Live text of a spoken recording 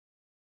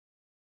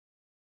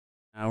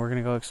We're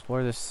gonna go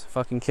explore this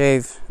fucking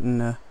cave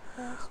and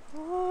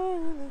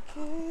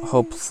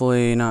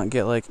hopefully not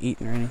get like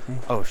eaten or anything.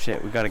 Oh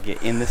shit, we gotta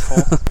get in this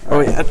hole.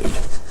 Oh yeah, dude.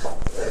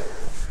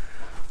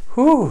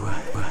 Whew.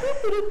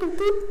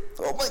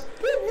 Oh my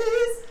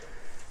goodness.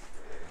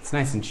 It's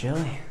nice and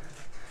chilly.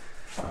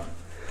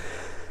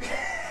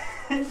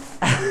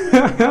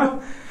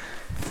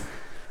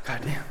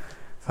 Goddamn.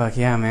 Fuck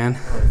yeah, man.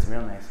 Oh, it's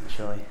real nice and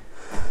chilly.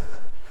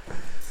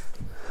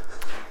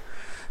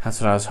 That's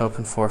what I was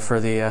hoping for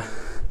the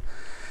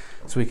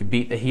so we could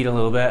beat the heat a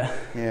little bit.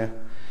 Yeah.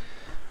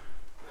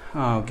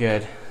 Oh,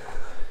 good.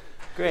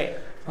 Great.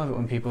 Love it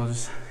when people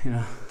just,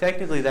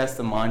 Technically, that's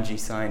the Manji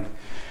sign.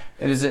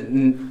 Is it?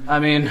 I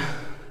mean, do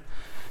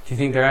you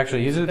think they're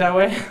actually using it that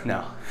way?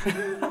 No.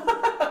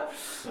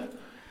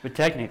 But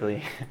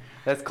technically,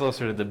 that's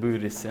closer to the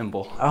Buddhist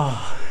symbol.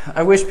 Oh,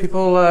 I wish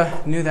people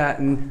knew that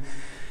and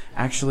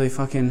actually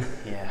fucking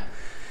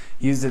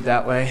used it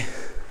that way.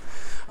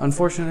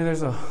 Unfortunately,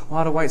 there's a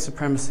lot of white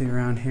supremacy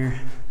around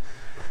here.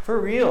 For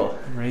real.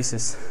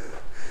 Racist.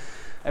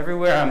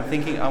 Everywhere I'm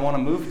thinking I want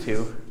to move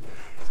to,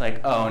 it's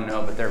like, oh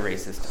no, but they're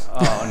racist.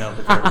 Oh no,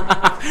 but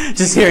they're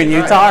just here in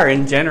Utah or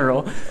in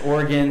general?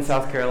 Oregon,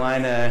 South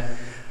Carolina,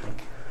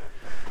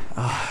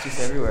 just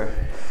everywhere.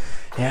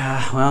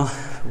 Yeah, well,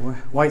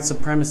 white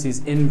supremacy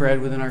is inbred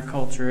within our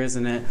culture,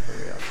 isn't it?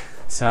 For real.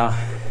 So,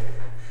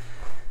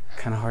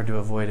 kind of hard to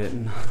avoid it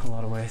in a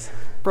lot of ways.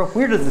 Bro,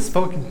 where does this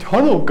fucking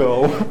tunnel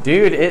go?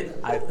 Dude,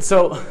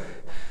 so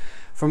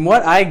from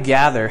what I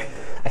gather,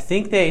 I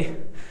think they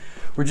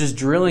were just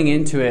drilling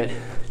into it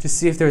to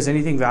see if there was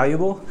anything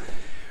valuable.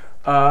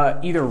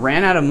 Either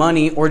ran out of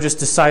money or just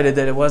decided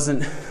that it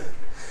wasn't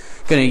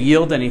going to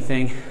yield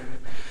anything.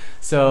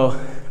 So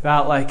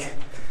about like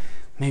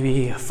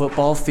maybe a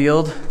football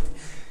field.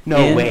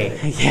 No way.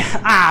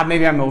 Yeah,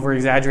 maybe I'm over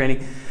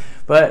exaggerating,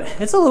 but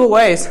it's a little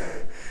ways.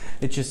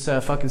 It just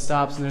fucking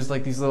stops and there's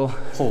like these little...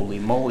 Holy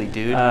moly,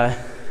 dude.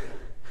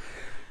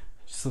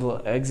 Just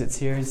little exits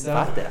here and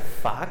stuff. What the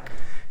fuck?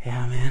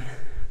 Yeah, man.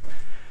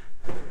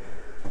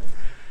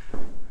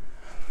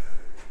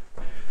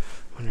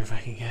 Wonder if I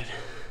can get...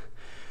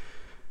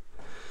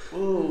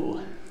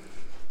 Ooh.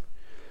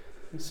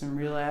 There's some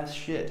real ass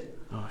shit.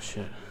 Oh,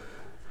 shit.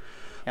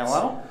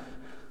 Hello?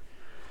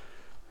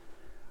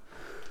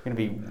 We're gonna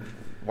be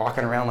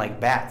walking around like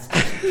bats,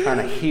 trying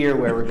to hear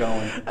where we're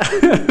going.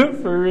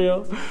 For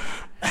real.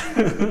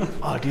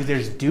 Oh, dude,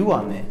 there's dew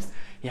on this.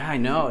 Yeah, I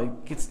know.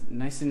 It gets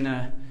nice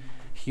and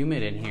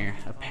humid in here.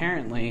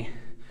 Apparently,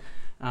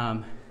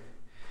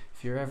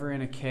 if you're ever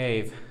in a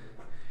cave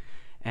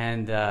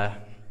and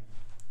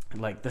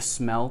like the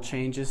smell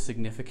changes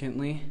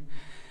significantly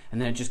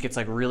and then it just gets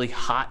like really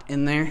hot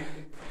in there,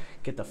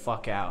 get the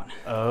fuck out.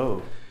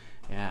 Oh.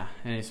 Yeah,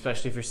 and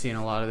especially if you're seeing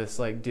a lot of this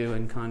like dew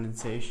and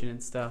condensation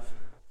and stuff.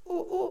 Ooh,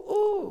 ooh,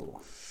 ooh.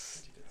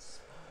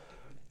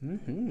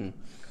 Mm-hmm. I'm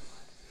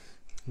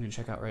gonna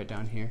check out right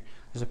down here.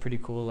 There's a pretty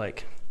cool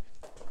like...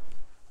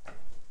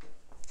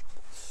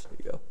 There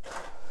you go.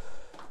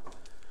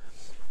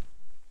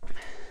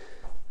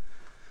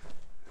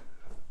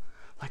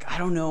 Like, I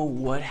don't know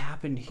what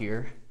happened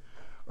here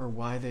or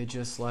why they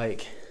just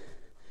like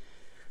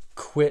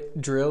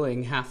quit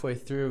drilling halfway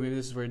through. Maybe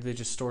this is where they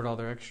just stored all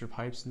their extra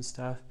pipes and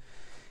stuff.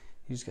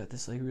 You just got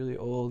this like really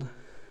old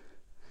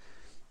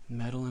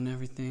metal and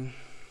everything.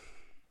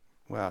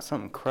 Wow,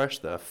 something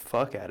crushed the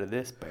fuck out of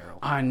this barrel.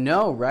 I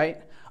know,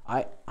 right?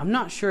 I'm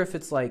not sure if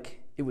it's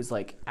like it was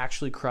like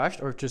actually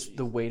crushed or just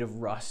the weight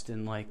of rust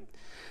and like,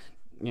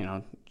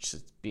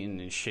 just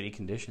being in shitty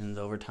conditions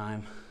over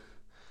time.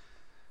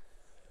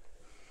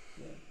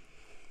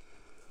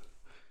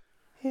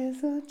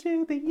 And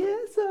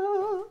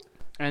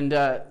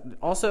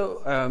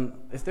also,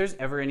 if there's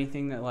ever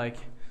anything that like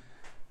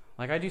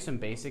I do some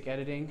basic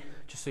editing,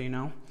 just so you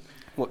know.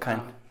 What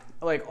kind?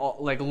 Like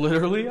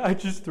literally, I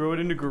just throw it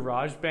into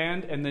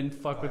GarageBand and then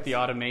fuck with the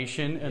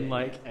automation and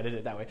like edit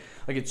it that way.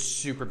 Like it's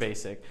super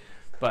basic.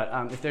 But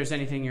if there's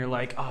anything you're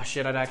like, oh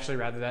shit, I'd actually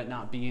rather that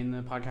not be in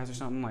the podcast or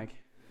something, like.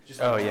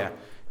 Just oh yeah.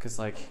 Because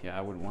like, yeah,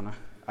 I wouldn't want to.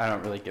 I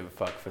don't really give a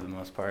fuck for the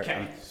most part.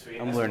 Okay,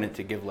 I'm learning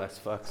to give less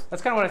fucks.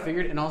 That's kind of what I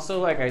figured. And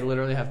also, like, I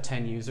literally have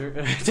 10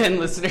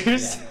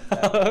 listeners. Yeah,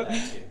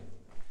 that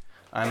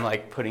I'm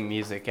like putting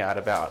music out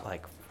about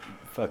like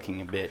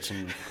fucking a bitch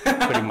and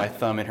putting my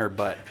thumb in her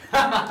butt.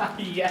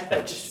 Yeah.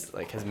 That just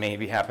like has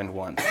maybe happened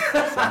once.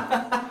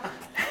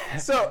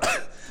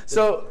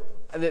 So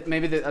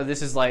maybe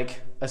this is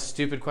like a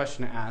stupid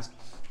question to ask,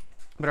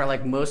 but are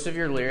like most of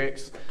your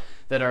lyrics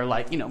that are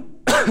like,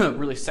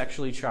 really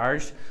sexually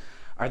charged,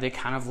 are they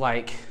kind of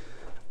like,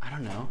 I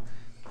don't know,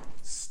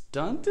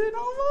 stunted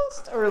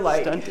almost, or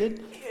like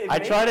stunted? I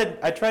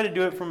try to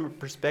do it from a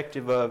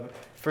perspective of,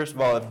 first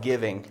of all, of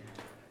giving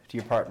to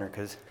your partner,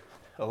 because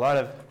a lot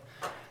of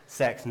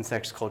sex and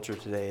sex culture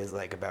today is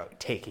like about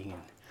taking,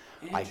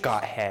 and I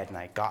got head and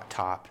I got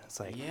top. It's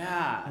like,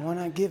 yeah, why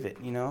not give it,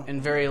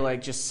 And very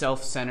like just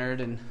self-centered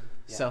and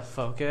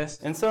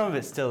self-focused. And some of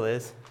it still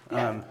is.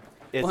 Yeah.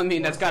 Well, I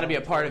mean, that's got to be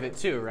a part of it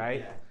too,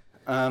 right?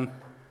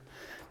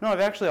 No,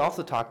 I've actually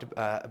also talked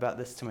about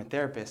this to my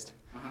therapist.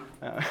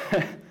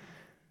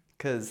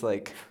 Because,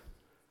 like,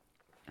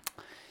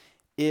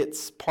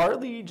 it's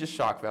partly just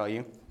shock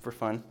value for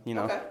fun, you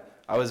know. Okay.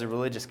 I was a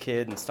religious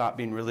kid and stopped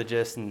being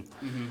religious and,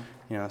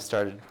 you know,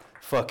 started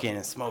fucking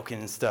and smoking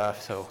and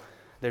stuff. So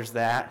there's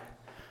that.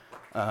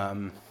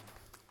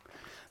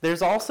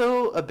 There's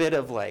also a bit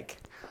of, like,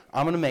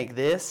 I'm going to make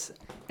this,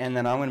 and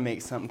then I'm going to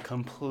make something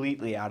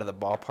completely out of the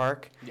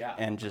ballpark. Yeah.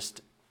 And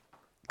just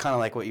kind of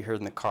like what you heard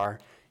in the car,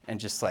 and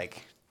just,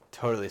 like,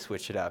 totally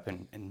switch it up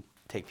and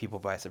take people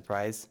by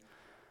surprise.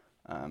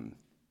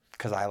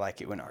 Because I like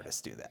it when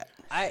artists do that.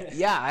 I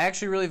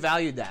actually really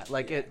valued that.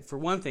 Like, for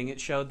one thing, it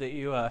showed that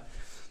you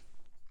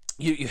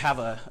have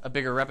a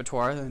bigger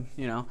repertoire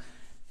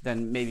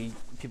than maybe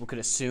people could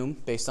assume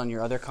based on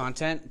your other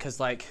content. Because,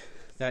 like,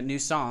 that new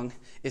song,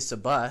 It's a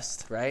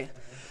Bust, right?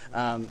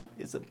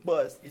 It's a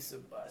bust. It's a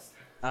bust.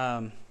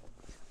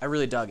 I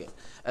really dug it.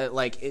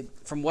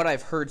 From what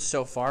I've heard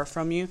so far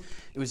from you,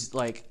 it was,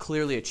 like,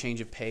 clearly a change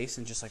of pace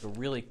and just, like, a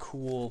really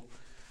cool...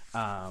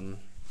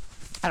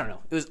 I don't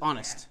know. It was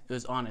honest. It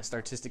was honest,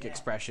 artistic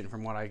expression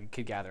from what I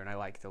could gather, and I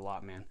liked it a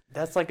lot, man.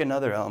 That's like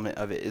another element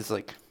of it is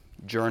like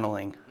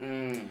journaling.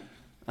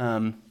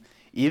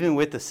 Even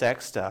with the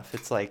sex stuff,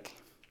 it's like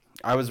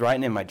I was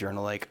writing in my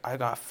journal like I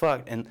got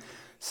fucked, and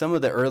some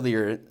of the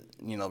earlier,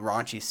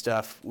 raunchy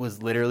stuff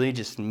was literally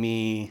just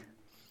me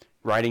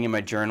writing in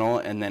my journal,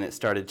 and then it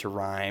started to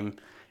rhyme,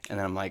 and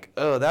then I'm like,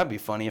 oh, that'd be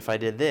funny if I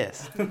did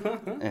this,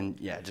 and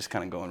yeah, just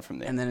kind of going from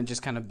there. And then it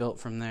just kind of built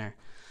from there.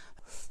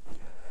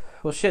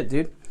 Well, shit,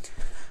 dude.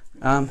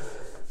 I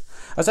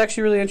was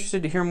actually really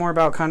interested to hear more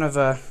about kind of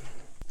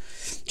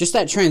just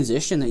that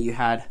transition that you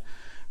had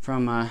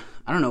from, I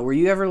don't know, did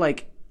you ever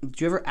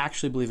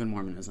actually believe in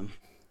Mormonism?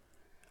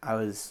 I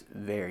was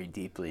very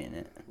deeply in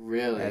it.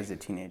 Really? As a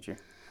teenager.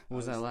 What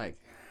was that like?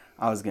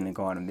 I was going to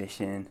go on a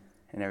mission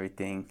and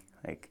everything.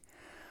 Like,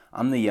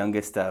 I'm the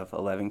youngest of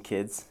 11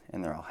 kids,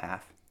 and they're all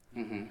half.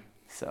 Mm-hmm.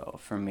 So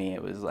for me,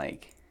 it was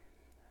like...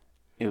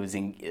 It was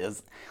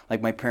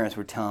like my parents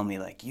were telling me,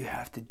 like, you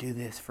have to do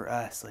this for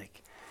us.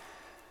 Like,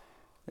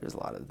 there's a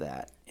lot of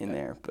that in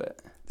there, but...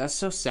 That's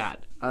so sad.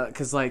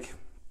 Because, I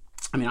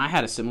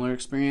had a similar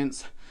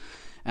experience.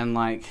 And,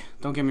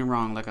 don't get me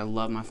wrong, I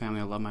love my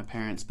family, I love my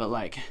parents. But,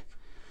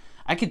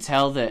 I could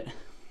tell that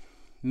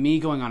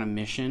me going on a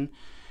mission,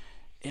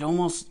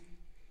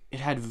 it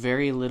had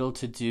very little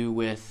to do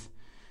with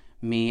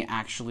me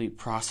actually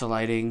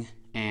proselyting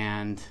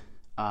and...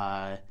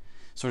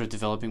 sort of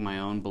developing my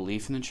own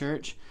belief in the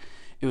church.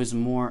 It was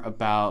more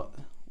about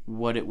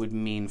what it would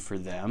mean for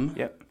them.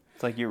 Yep.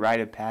 It's like your rite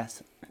of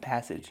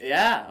passage.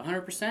 Yeah,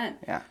 100%.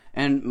 Yeah.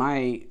 And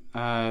my,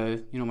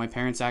 my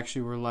parents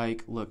actually were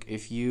like, look,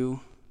 if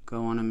you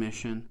go on a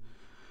mission,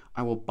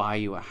 I will buy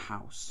you a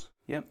house.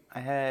 Yep.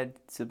 I had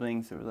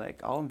siblings that were like,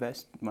 I'll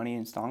invest money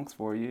in stonks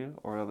for you.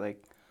 Or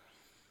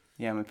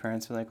my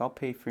parents were like, I'll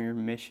pay for your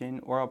mission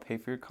or I'll pay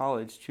for your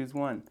college. Choose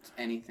one.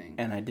 Anything.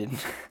 And I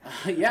didn't.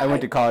 Yeah. I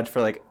went to college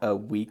for a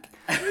week.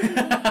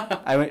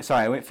 I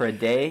went for a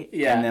day.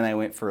 Yeah. And then I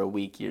went for a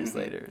week years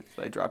later.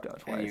 So I dropped out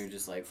twice. And you were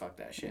just like, fuck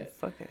that shit. Yeah,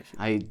 fuck that shit.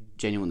 I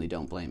genuinely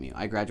don't blame you.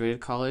 I graduated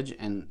college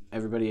and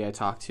everybody I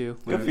talked to.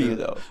 Good for you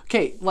though.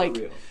 Okay,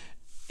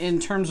 in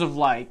terms of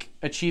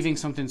achieving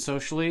something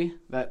socially,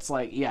 that's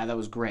that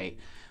was great.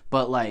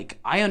 But,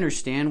 I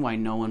understand why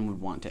no one would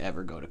want to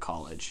ever go to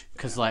college.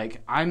 Because,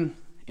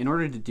 in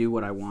order to do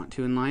what I want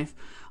to in life,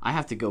 I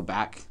have to go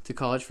back to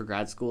college for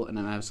grad school, and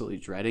I'm absolutely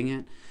dreading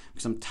it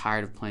because I'm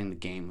tired of playing the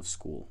game of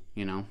school,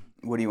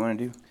 What do you want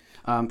to do?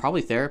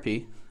 Probably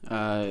therapy.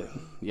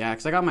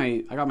 Because I got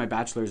my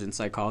bachelor's in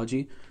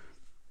psychology.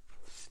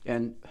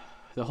 And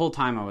the whole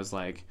time I was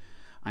like,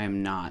 I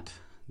am not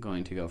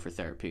going to go for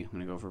therapy. I'm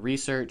going to go for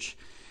research,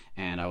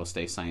 and I will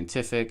stay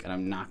scientific, and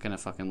I'm not going to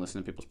fucking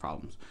listen to people's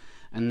problems.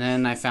 And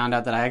then I found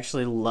out that I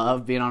actually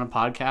love being on a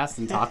podcast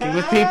and talking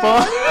with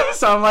people.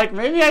 So I'm like,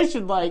 maybe I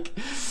should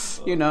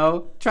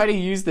try to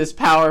use this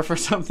power for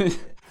something.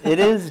 It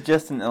is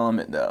just an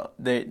element though.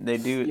 They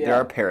do. Yeah. There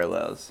are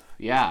parallels.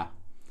 Yeah.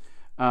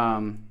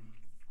 There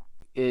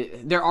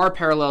are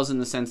parallels in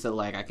the sense that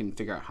I can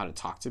figure out how to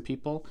talk to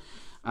people,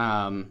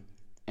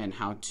 and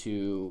how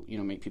to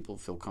make people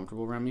feel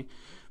comfortable around me.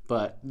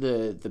 But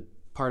the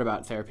part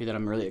about therapy that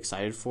I'm really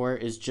excited for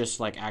is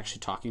just actually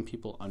talking to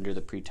people under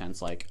the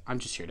pretense I'm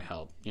just here to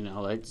help,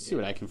 see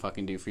what I can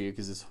fucking do for you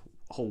because this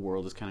whole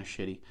world is kind of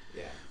shitty.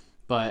 Yeah.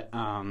 But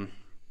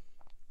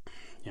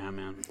yeah,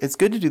 man. It's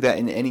good to do that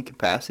in any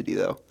capacity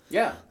though.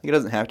 Yeah. It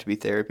doesn't have to be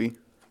therapy.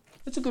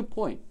 That's a good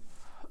point.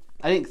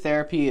 I think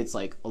therapy it's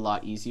a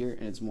lot easier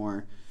and it's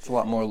a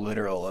lot more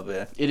literal of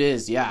it. It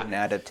is, yeah. An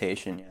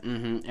adaptation, yeah.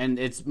 Mm-hmm. And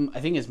I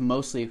think it's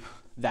mostly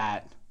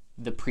that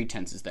the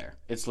pretense is there.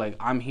 It's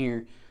I'm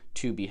here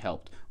to be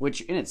helped,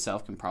 which in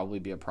itself can probably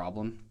be a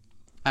problem.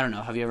 I don't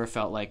know. Have you ever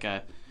felt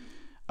a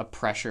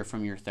pressure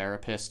from your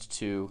therapist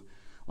to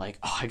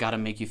I gotta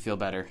make you feel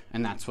better,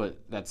 and that's my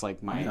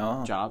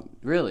job?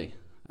 Really?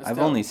 That's I've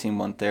dope. only seen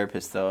one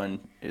therapist though,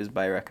 and it was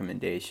by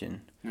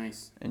recommendation.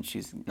 Nice. And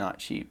she's not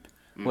cheap.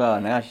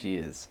 Well, now she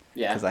is.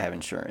 Yeah. Because I have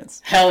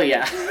insurance. Hell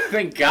yeah.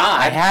 Thank God.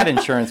 I had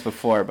insurance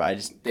before, but I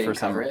just They didn't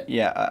cover it?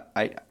 Yeah,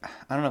 I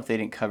don't know if they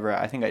didn't cover it.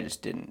 I think I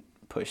just didn't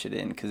push it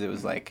in because it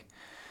was like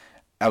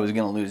I was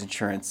gonna lose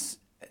insurance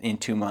in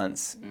 2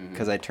 months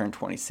because I turned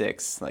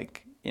 26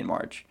 like in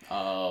March.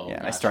 Oh. Yeah,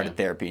 and I gotcha. started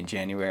therapy in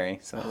January.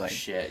 So Oh, like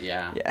shit,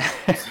 yeah. yeah.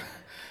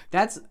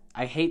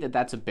 I hate that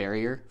that's a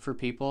barrier for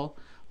people.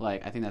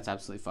 Like, I think that's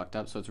absolutely fucked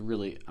up. So it's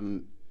really,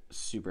 I'm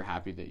super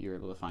happy that you're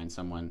able to find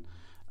someone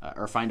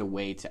or find a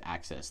way to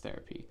access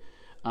therapy.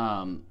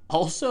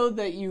 Also,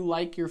 that you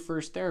like your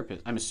first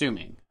therapist, I'm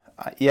assuming.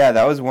 Yeah,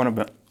 that was one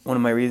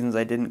of my reasons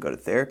I didn't go to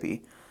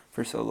therapy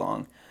for so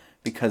long,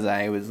 because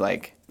I was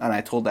like, and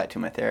I told that to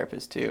my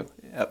therapist too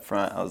up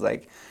front. I was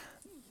like,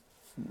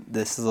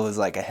 this was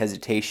like a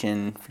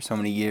hesitation for so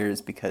many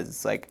years because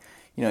it's like,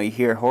 you know, you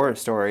hear horror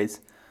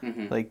stories,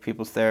 like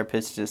people's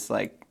therapists just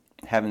like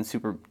having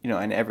super, you know,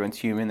 and everyone's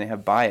human, they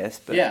have bias,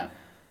 but Yeah.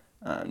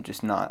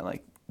 just not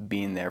like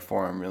being there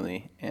for them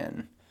really.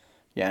 And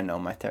yeah, no,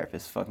 my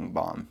therapist fucking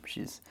bomb.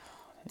 She's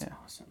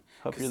Awesome.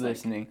 hope you're like,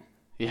 listening.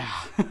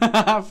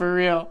 Yeah, for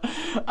real.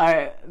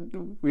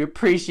 We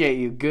appreciate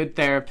you, good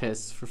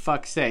therapists, for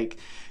fuck's sake,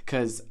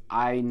 because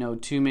I know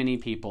too many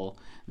people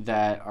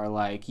that are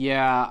like,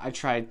 yeah, I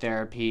tried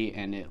therapy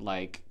and it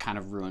like kind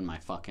of ruined my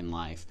fucking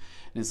life.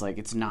 And it's like,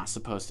 it's not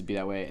supposed to be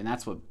that way, and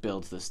that's what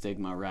builds the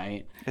stigma,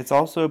 right? It's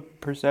also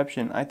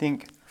perception. I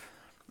think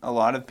a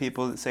lot of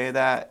people that say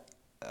that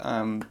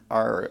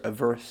are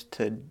averse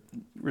to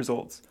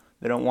results.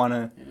 They don't want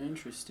to.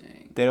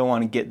 Interesting. They don't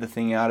want to get the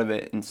thing out of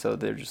it, and so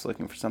they're just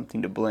looking for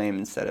something to blame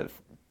instead of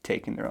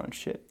taking their own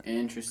shit.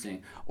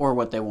 Interesting. Or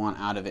what they want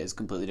out of it is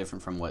completely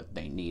different from what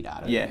they need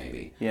out of it,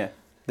 maybe. Yeah.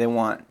 They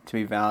want to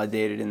be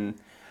validated, and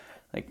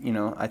like, you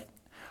know,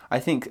 I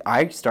think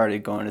I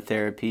started going to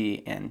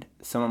therapy, and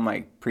some of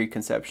my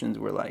preconceptions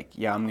were like,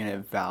 yeah, I'm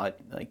gonna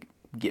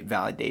get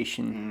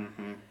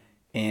validation,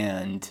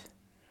 and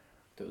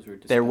Those were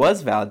there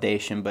was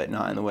validation, but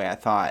not in the way I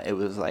thought. It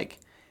was like,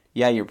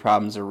 yeah, your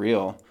problems are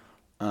real,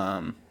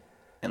 and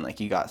like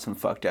you got some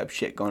fucked up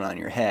shit going on in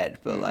your head,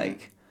 but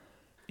like,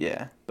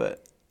 yeah,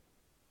 but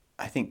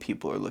I think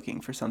people are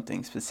looking for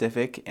something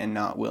specific and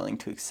not willing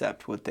to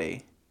accept what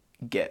they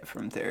get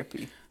from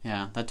therapy.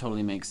 Yeah, that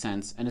totally makes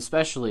sense. And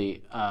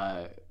especially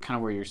kind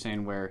of where you're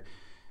saying where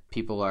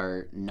people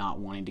are not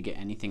wanting to get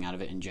anything out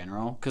of it in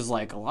general. Because,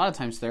 like, a lot of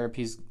times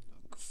therapy's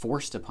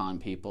forced upon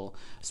people,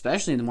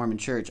 especially in the Mormon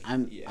church.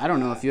 I don't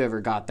know if you ever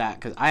got that,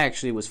 because I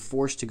actually was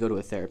forced to go to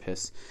a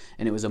therapist,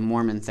 and it was a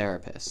Mormon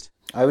therapist.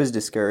 I was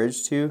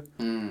discouraged too.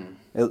 I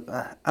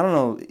don't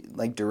know,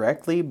 like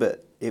directly,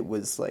 but it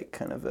was like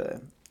kind of a,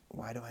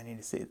 why do I need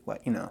to say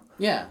what, you know?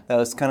 Yeah. That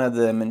was kind of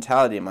the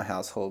mentality in my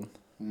household.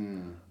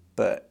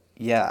 But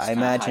yeah, Just I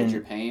kinda imagine hide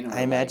your pain, or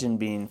I imagine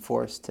being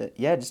forced to,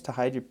 just to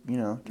hide your, you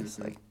know, just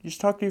like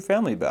just talk to your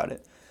family about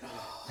it.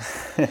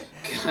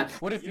 God,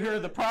 what if you're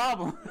the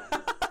problem?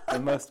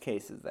 In most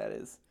cases, that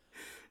is.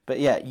 But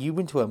yeah, you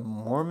went to a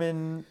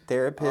Mormon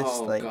therapist.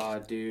 Oh, like,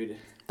 God, dude.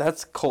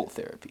 That's cult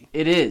therapy.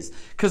 It is.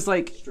 Because,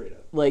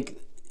 like,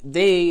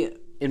 they,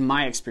 in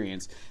my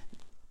experience,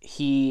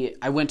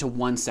 I went to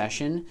one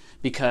session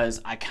because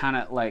I kind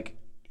of, like,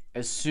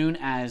 as soon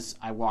as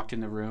I walked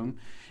in the room,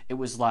 it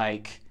was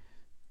like,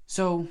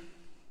 so,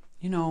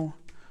 you know,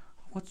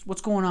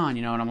 what's going on,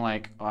 you know? And I'm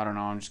like, oh, I don't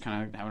know, I'm just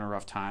kind of having a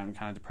rough time,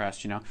 kind of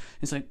depressed, you know?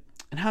 It's like,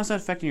 and how's that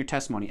affecting your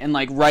testimony? And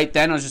like right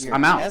then I was just,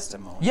 I'm out.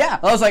 Testimony. Yeah,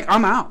 I was like,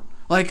 I'm out.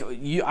 Like,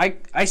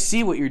 I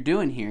see what you're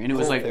doing here, and it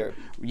was like, therapy.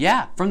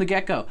 yeah, from the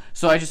get go.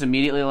 So I just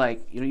immediately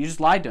like, you know, I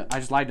just lied to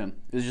him.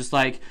 It was just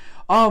like,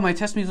 oh, my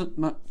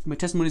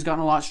testimony's gotten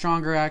a lot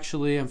stronger.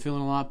 Actually, I'm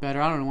feeling a lot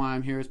better. I don't know why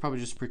I'm here. It's probably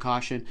just a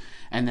precaution.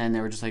 And then they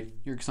were just like,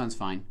 your son's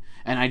fine.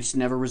 And I just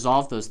never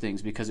resolved those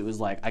things because it was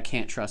like, I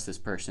can't trust this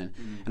person.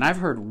 And I've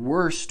heard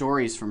worse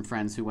stories from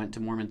friends who went to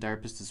Mormon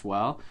therapists as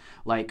well.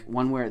 Like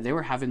one where they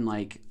were having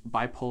like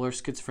bipolar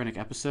schizophrenic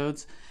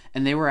episodes,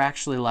 and they were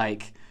actually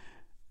like,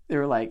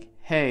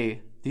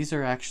 hey, these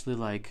are actually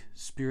like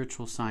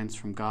spiritual signs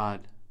from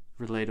God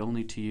relayed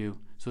only to you.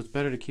 So it's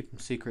better to keep them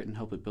secret and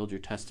help it build your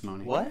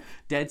testimony. What?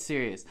 Dead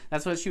serious.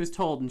 That's what she was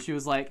told, and she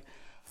was like,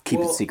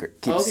 Keep it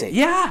secret. Keep it safe.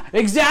 yeah,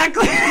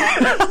 exactly.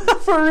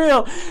 For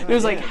real. It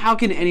was like, how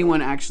can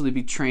anyone actually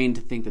be trained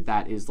to think that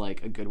that is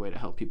like a good way to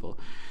help people?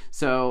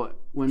 So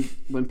when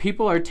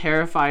people are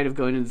terrified of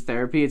going into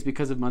therapy, it's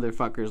because of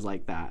motherfuckers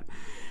like that.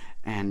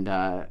 And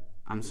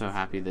I'm so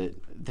happy that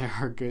there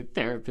are good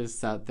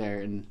therapists out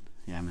there. And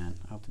yeah, man,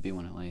 I hope to be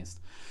one at least.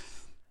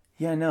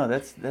 Yeah, no,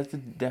 that's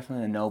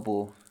definitely a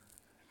noble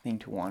thing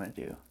to want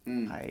to do.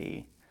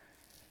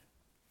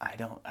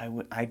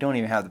 I don't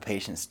even have the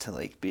patience to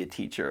like be a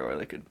teacher or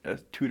like a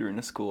tutor in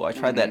a school. I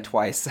tried that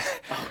twice.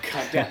 Oh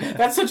god, yeah.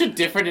 That's such a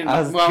different.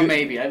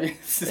 Maybe. I mean,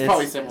 this is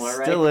probably similar,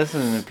 right? Still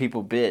listening to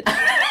people bitch.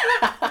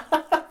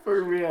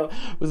 For real.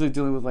 Was it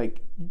dealing with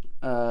like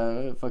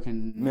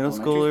fucking middle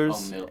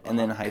schoolers and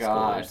then high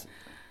schoolers?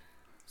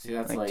 See,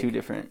 that's like two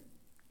different,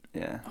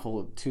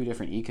 two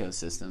different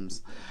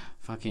ecosystems.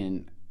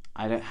 Fucking,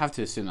 I'd have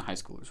to assume the high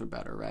schoolers were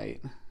better,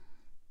 right?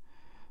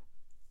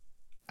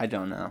 I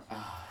don't know.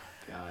 Oh,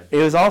 God. It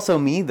was also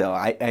me though.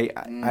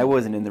 I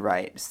wasn't in the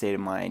right state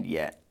of mind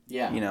yet.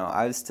 Yeah. You know,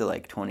 I was still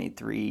like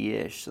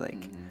 23-ish,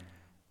 like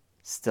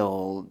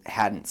still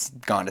hadn't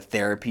gone to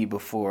therapy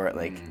before,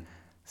 like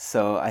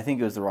so I think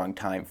it was the wrong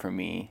time for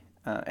me.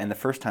 And the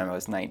first time I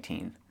was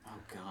 19. Oh,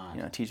 God.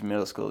 You know, teaching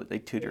middle school,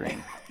 like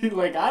tutoring.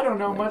 Like, I don't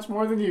know much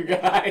more than you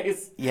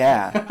guys.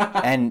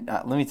 Yeah. And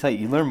let me tell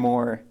you learn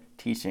more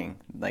teaching.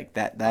 Like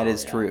that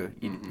is true.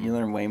 You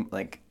learn way,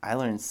 like I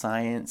learned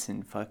science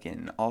and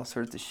fucking all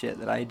sorts of shit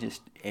that I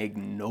just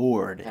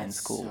ignored in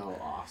school.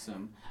 So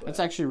awesome. That's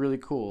actually really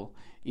cool,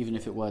 even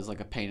if it was like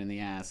a pain in the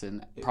ass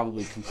and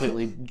probably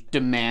completely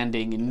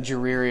demanding and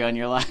dreary on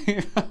your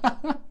life.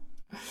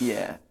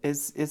 Yeah,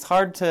 it's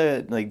hard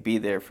to like be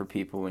there for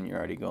people when you're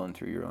already going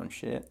through your own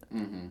shit.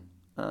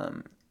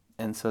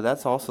 And so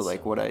that's also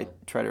like what I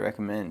try to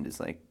recommend is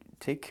like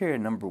take care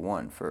of number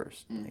one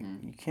first. Like,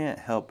 you can't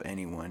help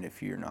anyone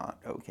if you're not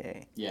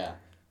okay. Yeah.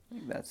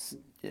 That's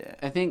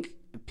I think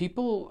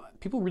people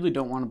really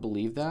don't want to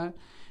believe that,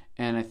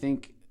 and I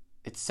think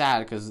it's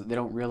sad because they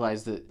don't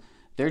realize that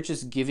they're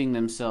just giving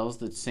themselves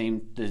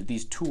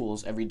these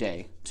tools every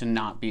day to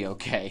not be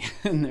okay,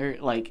 and they're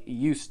like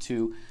used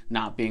to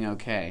not being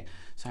okay.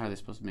 So how are they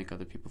supposed to make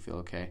other people feel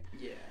okay?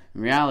 Yeah.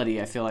 In reality,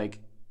 I feel like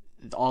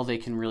all they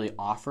can really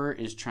offer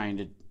is trying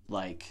to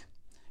like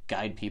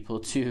guide people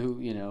to,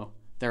 you know,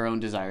 their own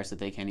desires that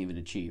they can't even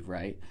achieve,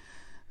 right?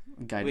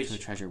 Guide to a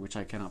treasure which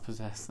I cannot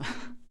possess.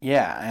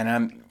 Yeah,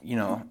 and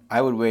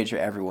I would wager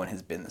everyone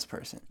has been this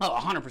person. Oh,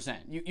 100%.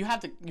 You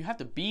have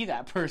to be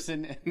that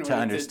person in order to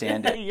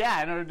understand it.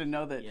 Yeah, in order to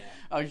know that. Yeah.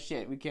 Oh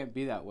shit, we can't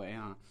be that way,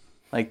 huh?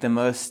 Like the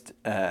most.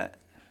 There's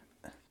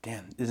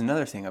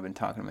another thing I've been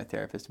talking to my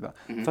therapist about.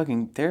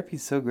 Fucking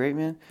therapy's so great,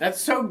 man.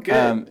 That's so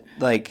good.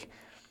 Like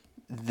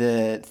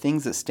the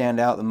things that stand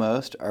out the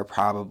most are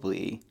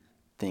probably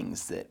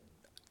things that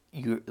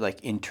you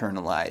like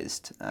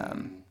internalized.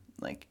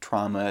 Like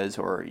traumas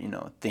or, you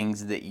know,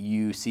 things that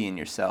you see in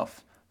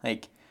yourself.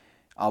 Like,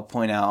 I'll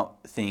point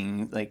out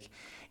things, like,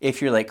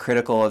 if you're, like,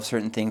 critical of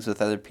certain things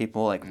with other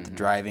people, like with the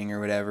driving or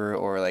whatever,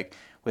 or, like,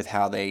 with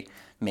how they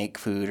make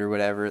food or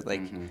whatever,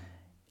 like,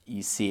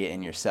 you see it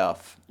in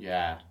yourself.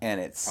 Yeah. And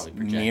it's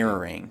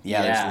mirroring.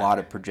 Yeah, there's a lot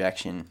of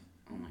projection.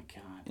 Oh, my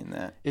God. In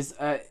that.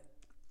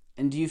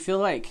 And do you feel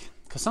like,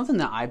 because something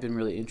that I've been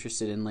really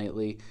interested in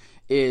lately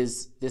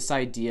is this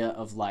idea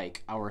of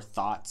like our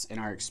thoughts and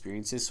our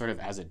experiences sort of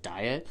as a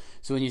diet.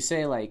 So when you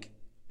say like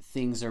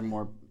things are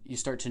more, you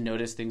start to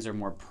notice things are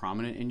more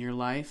prominent in your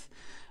life.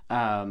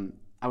 I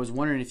was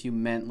wondering if you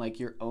meant like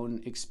your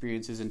own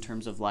experiences in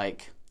terms of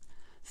like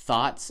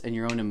thoughts and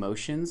your own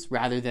emotions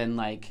rather than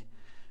like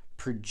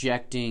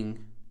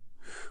projecting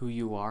who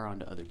you are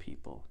onto other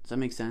people. Does that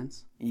make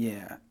sense?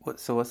 Yeah.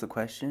 So what's the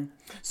question?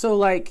 So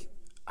like,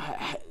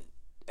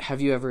 have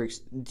you ever?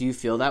 Do you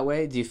feel that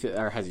way? Do you feel,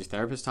 or has your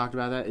therapist talked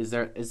about that?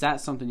 Is that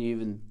something you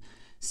even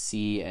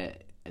see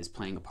as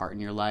playing a part in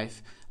your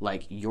life?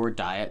 Like your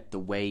diet, the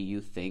way you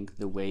think,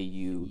 the way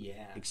you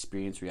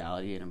experience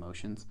reality and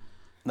emotions.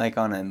 Like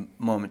on a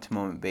moment to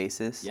moment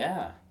basis.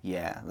 Yeah.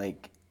 Yeah.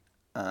 Like,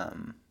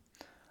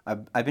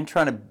 I've been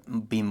trying to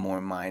be more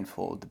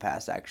mindful the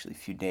past actually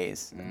few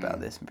days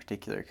about this in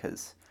particular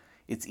because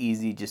it's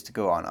easy just to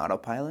go on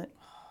autopilot,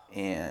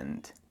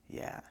 and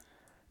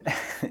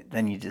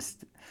then you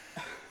just.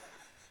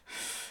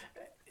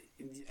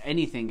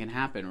 Anything can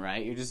happen,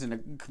 right? You're just in a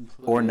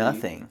completely... Or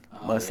nothing.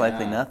 Most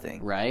likely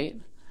nothing. Right?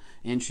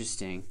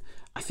 Interesting.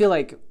 I feel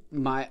like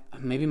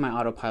maybe my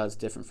autopilot's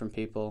different from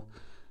people.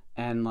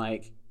 And,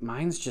 like,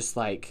 mine's just,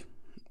 like,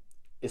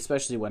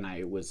 especially when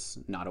I was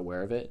not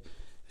aware of it,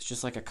 it's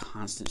just, like, a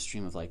constant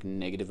stream of, like,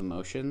 negative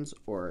emotions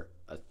or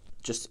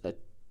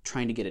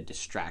trying to get a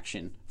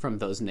distraction from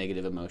those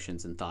negative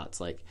emotions and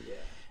thoughts. Like,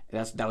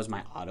 that was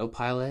my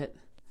autopilot.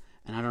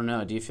 And I don't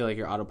know, do you feel like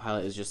your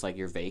autopilot is just, like,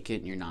 you're vacant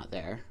and you're not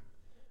there?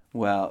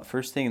 Well,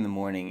 first thing in the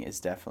morning is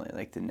definitely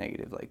like the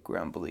negative, like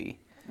grumbly,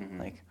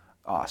 like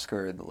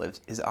Oscar that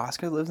lives. Is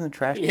Oscar lives in the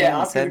trash can? Yeah,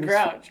 Oscar the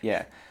Grouch.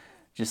 Yeah,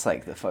 just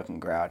like the fucking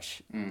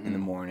grouch in the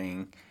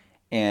morning,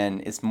 and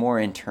it's more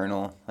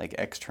internal. Like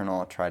external,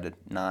 I'll try to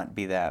not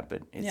be that,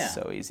 but it's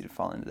so easy to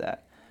fall into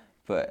that.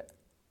 But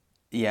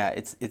yeah,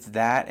 it's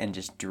that and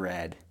just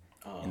dread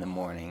in the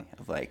morning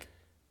of like,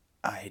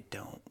 I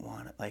don't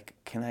want to. Like,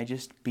 can I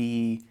just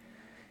be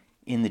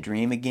in the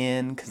dream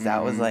again? Because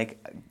that was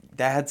like.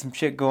 That had some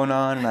shit going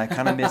on, and I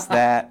kind of missed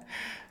that.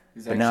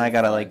 But now I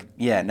gotta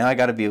now I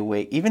gotta be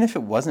awake. Even if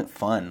it wasn't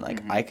fun, like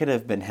I could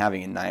have been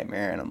having a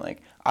nightmare, and I'm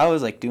like, I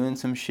was like doing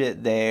some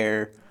shit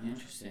there.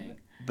 Interesting.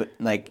 But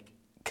like,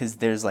 cause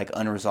there's like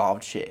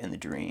unresolved shit in the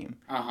dream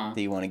that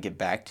you want to get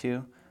back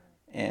to,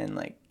 and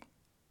like,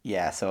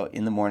 so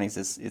in the mornings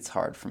it's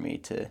hard for me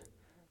to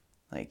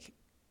like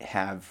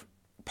have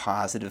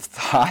positive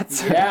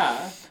thoughts.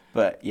 Yeah.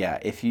 But yeah,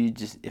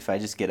 if I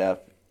just get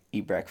up,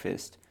 eat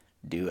breakfast,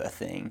 do a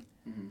thing,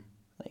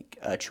 like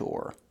a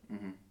chore,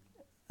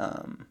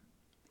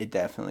 it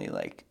definitely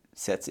like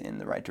sets it in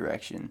the right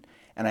direction.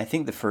 And I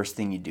think the first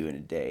thing you do in a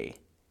day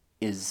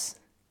is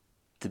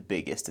the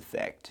biggest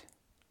effect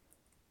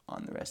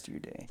on the rest of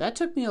your day. That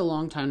took me a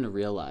long time to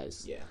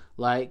realize. Yeah.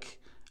 Like,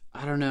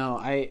 I don't know.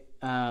 I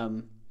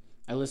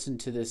listened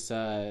to this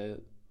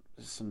it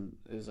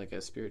was like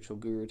a spiritual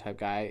guru type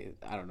guy.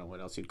 I don't know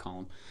what else you'd call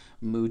him,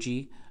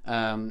 Muji.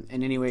 And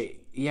anyway,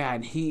 yeah,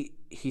 and he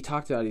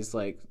talked about, he's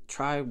like,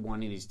 try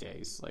one of these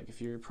days. Like,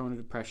 if you're prone to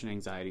depression,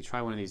 anxiety,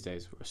 try one of these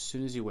days. As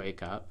soon as you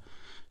wake up,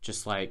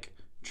 just like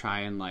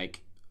try and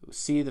like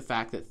see the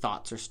fact that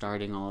thoughts are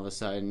starting all of a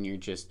sudden.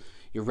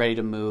 You're ready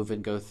to move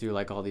and go through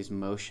like all these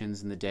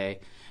motions in the day.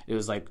 It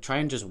was like, try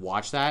and just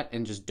watch that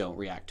and just don't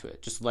react to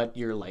it. Just let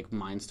your like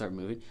mind start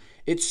moving.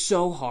 It's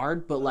so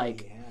hard, but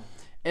like,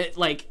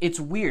 it's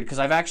weird because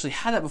I've actually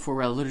had that before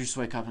where I literally just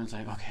wake up and it's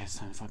like, okay, it's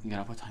time to fucking get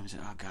up. What time is it?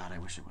 Oh God, I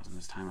wish it wasn't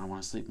this time. I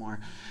want to sleep more.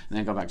 And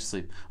then go back to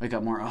sleep. Wake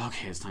up more. Oh,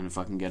 okay, it's time to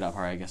fucking get up.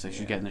 All right, I guess I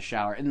should get in the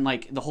shower. And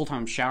like the whole time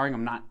I'm showering,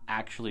 I'm not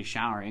actually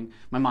showering.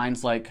 My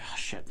mind's like, oh,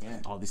 shit,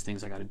 all these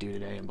things I got to do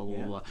today and blah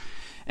blah blah.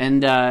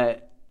 And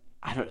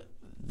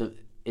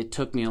it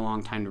took me a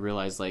long time to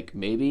realize, like,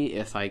 maybe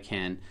if I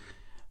can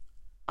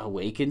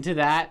awaken to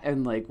that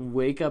and like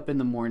wake up in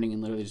the morning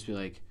and literally just be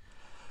like,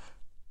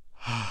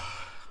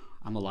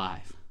 I'm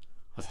alive.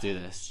 Let's do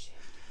this.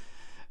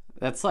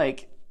 That's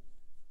like,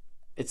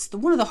 it's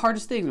one of the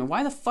hardest things. And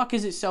why the fuck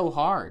is it so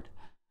hard?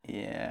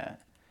 Yeah,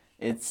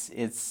 it's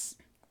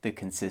the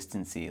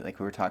consistency, like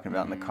we were talking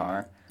about in the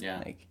car. Yeah.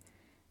 Like,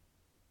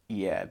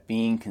 yeah,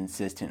 being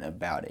consistent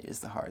about it is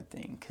the hard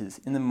thing, because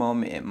in the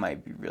moment it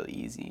might be really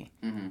easy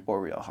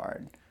or real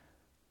hard.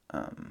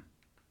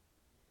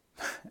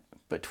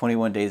 But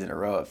 21 days in a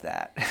row of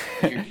that.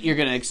 you're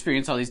going to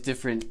experience all these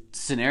different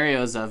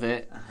scenarios of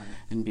it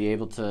and be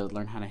able to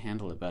learn how to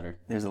handle it better.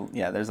 There's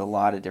a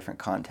lot of different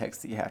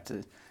contexts that you have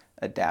to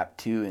adapt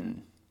to,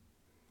 and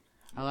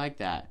I like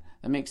that.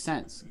 That makes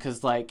sense,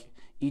 because like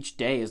each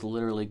day is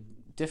literally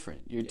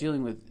different. You're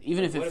dealing with,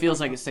 even if it feels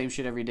like the same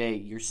shit every day,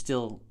 you're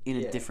still in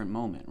a different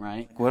moment,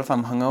 right? what if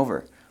I'm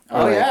hungover?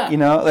 Oh, like, yeah. You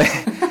know, like,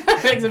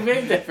 It makes a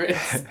big difference.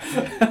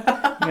 you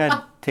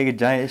gotta take a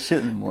giant shit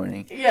in the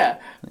morning. Yeah.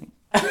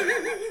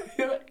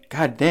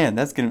 God damn,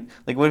 that's gonna,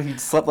 like, what if you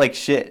slept like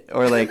shit,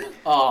 or like,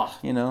 Oh.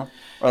 you know,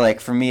 or like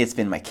for me, it's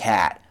been my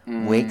cat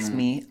wakes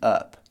me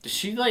up. Does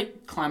she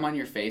like climb on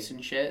your face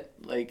and shit?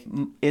 Like,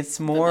 It's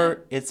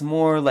more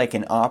like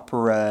an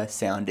opera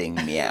sounding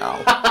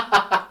meow,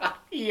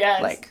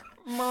 yes. like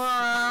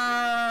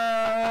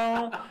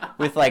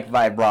with like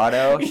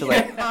vibrato. She's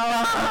like,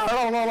 I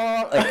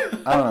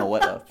don't know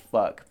what the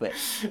fuck, but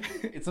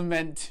It's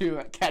meant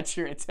to catch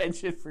your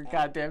attention for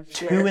goddamn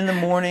sure. 2 in the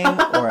morning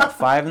or at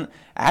 5.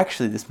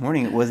 Actually, this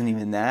morning it wasn't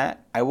even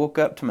that. I woke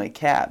up to my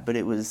cat, but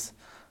it was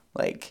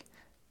like,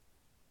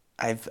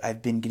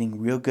 I've been getting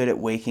real good at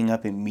waking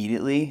up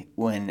immediately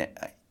when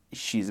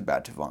she's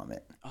about to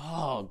vomit.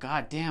 Oh,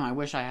 goddamn! I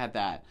wish I had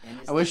that.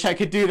 I wish I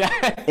could do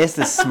that. It's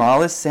the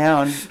smallest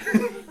sound.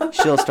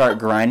 She'll start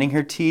grinding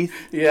her teeth,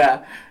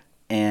 Yeah.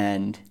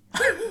 and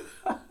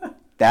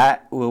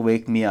that will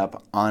wake me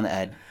up on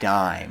a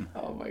dime.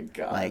 Oh my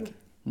god. Like,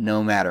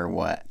 no matter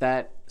what.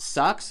 That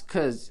sucks,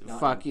 because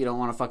fuck, you don't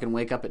want to fucking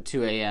wake up at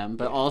 2 a.m.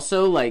 But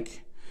also,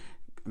 like,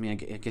 I mean, I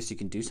guess you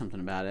can do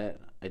something about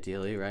it,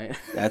 ideally, right?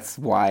 That's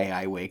why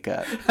I wake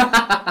up.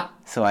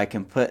 So I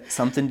can put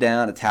something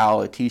down, a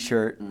towel, a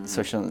t-shirt,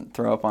 so she doesn't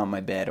throw up on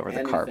my bed or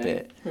the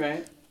carpet.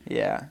 Right.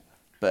 Yeah.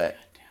 But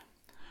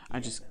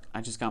I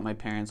just got my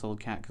parents' old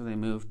cat because they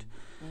moved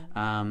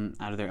out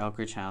of their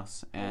Elkridge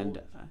house,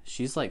 and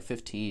she's like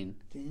 15.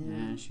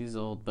 Yeah, she's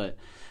old, but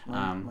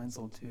mine's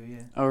old too,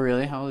 yeah. oh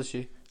really? How old is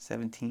she?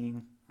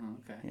 17. Oh,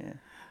 okay. Yeah.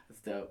 That's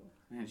dope.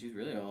 Man, she's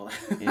really old.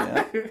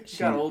 Yeah. She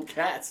got old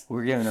cats.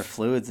 We're giving her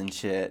fluids and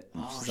shit.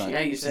 Oh, she's on, yeah,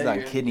 you she's said on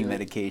you're kidney doing-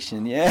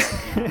 medication, yeah.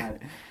 God,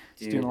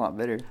 She's doing a lot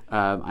better.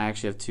 I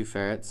actually have 2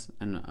 ferrets,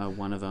 and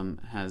one of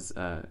them has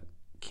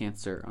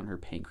cancer on her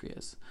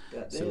pancreas.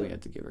 So we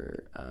had to give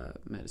her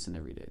medicine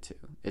every day too.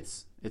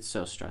 It's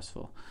so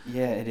stressful.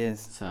 Yeah, it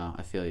is. So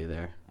I feel you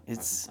there.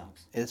 It's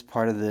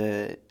part of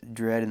the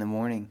dread in the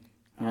morning.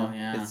 You know? Oh,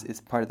 yeah. It's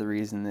part of the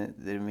reason that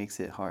it makes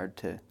it hard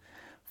to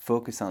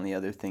focus on the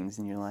other things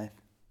in your life.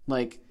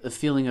 Like a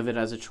feeling of it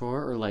as a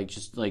chore, or like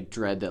just like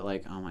dread that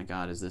like, oh my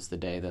god, is this the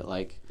day that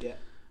like Yeah.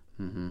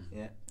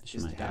 Yeah. She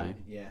might die.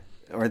 Yeah.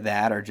 Or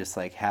that, or just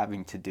like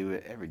having to do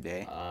it every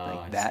day. Oh, like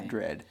I that see.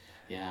 dread.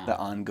 Yeah. The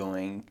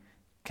ongoing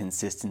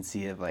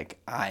consistency of like,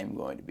 I'm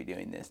going to be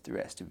doing this the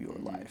rest of your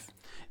life.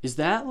 Is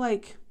that I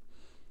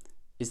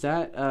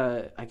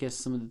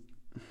guess I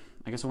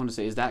want to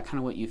say, is that kind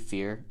of what you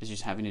fear? Is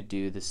just having to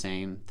do the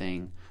same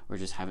thing, or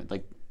just having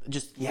like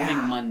just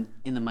living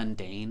in the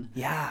mundane?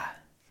 Yeah.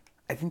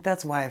 I think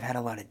that's why I've had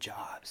a lot of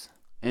jobs.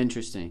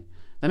 Interesting.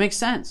 That makes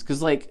sense,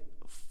 because like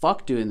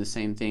fuck doing the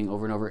same thing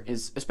over and over,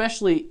 is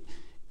especially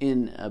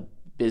in a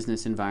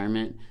business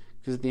environment,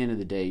 because at the end of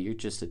the day you're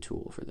just a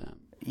tool for them.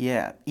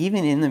 Yeah,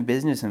 even in the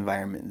business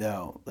environment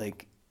though,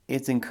 like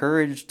it's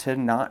encouraged to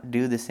not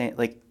do the same.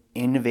 Like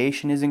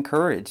innovation is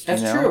encouraged.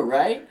 That's you know? true,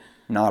 right?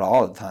 Not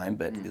all the time,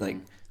 but like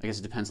I guess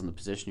it depends on the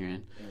position you're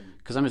in,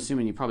 because I'm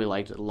assuming you probably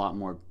liked it a lot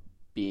more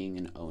being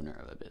an owner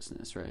of a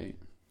business, right?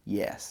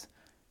 yes.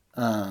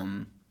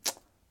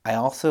 I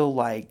also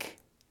like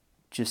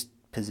just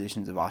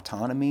positions of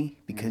autonomy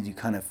because you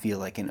kind of feel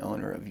like an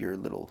owner of your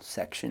little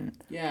section.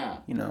 Yeah.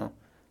 You know,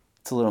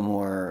 it's a little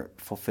more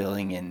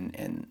fulfilling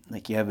and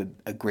like you have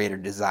a greater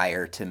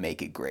desire to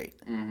make it great.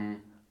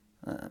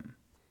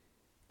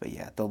 But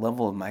yeah, the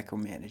level of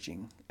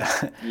micromanaging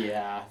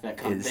Yeah,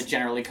 Is- that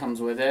generally comes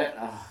with it.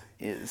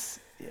 is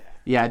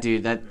Yeah,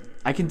 dude, that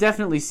I can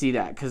definitely see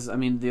that because I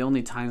mean, the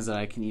only times that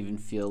I can even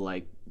feel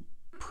like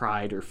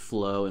pride or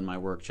flow in my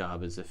work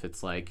job is if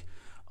it's like,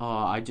 oh,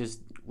 I just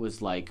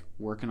was like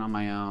working on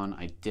my own.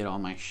 I did all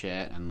my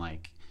shit and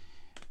like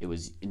it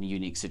was in a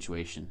unique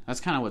situation. That's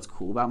kind of what's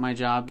cool about my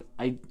job.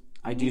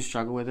 I do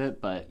struggle with it,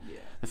 but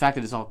the fact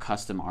that it's all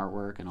custom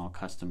artwork and all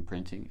custom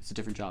printing, it's a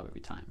different job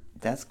every time.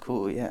 That's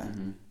cool, yeah.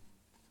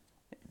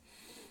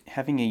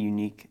 Having a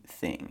unique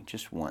thing,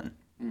 just one,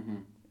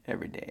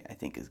 every day, I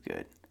think is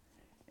good.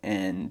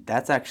 And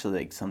that's actually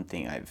like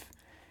something I've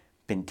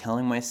been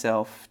telling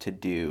myself to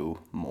do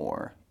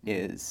more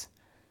is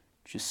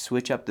just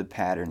switch up the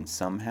pattern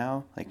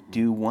somehow. Like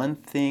do one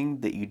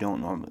thing that you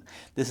don't normally.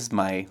 This is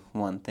my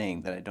one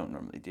thing that I don't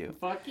normally do.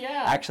 Fuck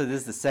yeah. Actually,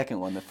 this is the second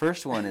one. The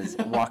first one is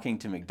walking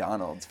to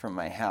McDonald's from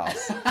my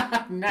house,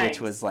 Nice.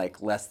 which was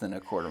like less than a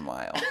quarter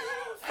mile.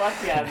 Fuck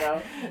yeah,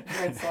 though.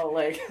 That's Salt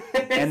Lake.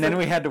 And then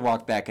we had to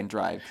walk back and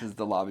drive because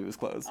the lobby was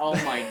closed. Oh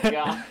my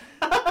god.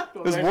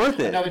 It was worth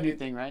it. Another new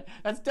thing, right?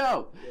 That's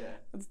dope. Yeah.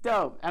 That's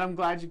dope. And I'm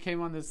glad you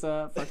came on this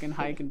fucking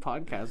hike and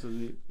podcast with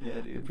me. Yeah,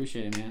 I dude.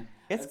 appreciate it, man.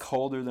 It's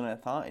colder than I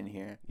thought in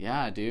here.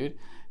 Yeah, dude.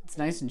 It's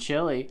nice and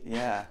chilly.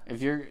 Yeah.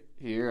 If you're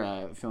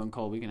feeling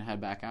cold, we can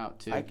head back out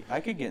too. I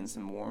could get in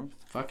some warmth.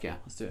 Fuck yeah,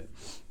 let's do it.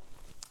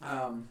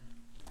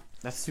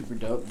 That's super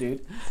dope,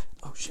 dude.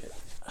 Oh shit.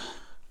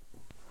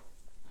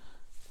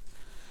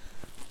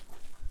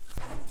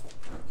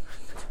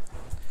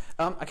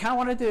 I kind of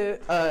wanted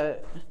to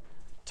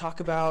talk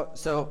about.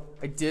 So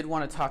I did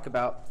want to talk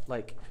about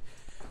like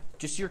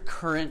just your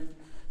current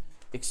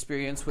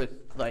experience with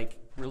like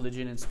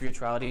religion and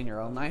spirituality in your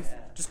own life.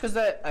 Just because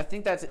I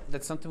think that's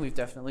something we've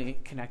definitely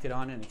connected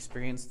on and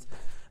experienced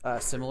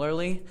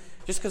similarly.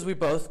 Just because we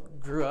both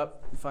grew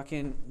up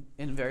fucking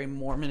in very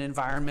Mormon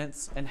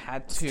environments and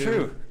had to,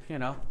 True.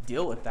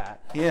 deal with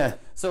that. Yeah.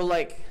 So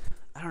like,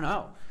 I don't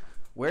know,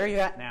 where are you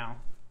at now,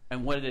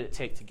 and what did it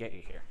take to get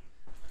you here?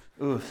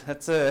 Ooh,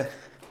 that's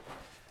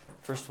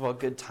first of all,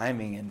 good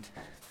timing, and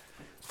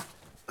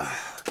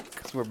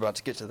because we're about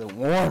to get to the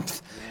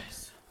warmth.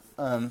 Yes.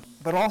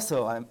 But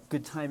also,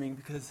 good timing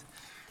because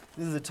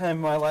this is a time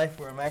in my life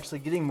where I'm actually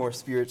getting more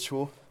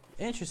spiritual.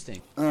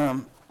 Interesting.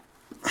 Not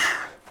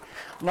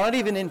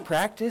even in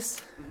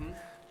practice,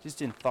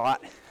 just in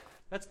thought.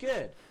 That's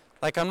good.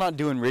 Like I'm not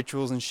doing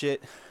rituals and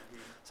shit.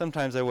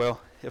 Sometimes I will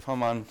if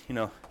I'm on,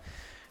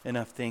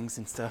 enough things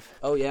and stuff.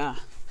 Oh yeah.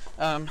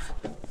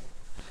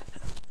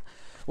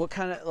 What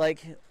kind of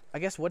I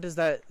guess what does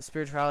that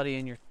spirituality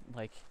in your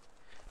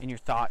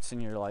thoughts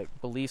and your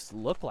beliefs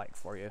look like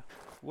for you?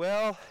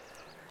 Well,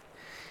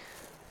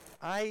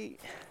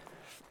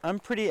 I'm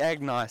pretty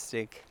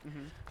agnostic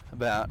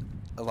about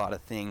a lot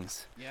of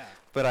things. Yeah.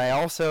 But I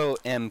also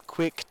am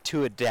quick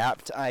to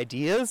adapt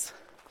ideas.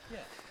 Yeah.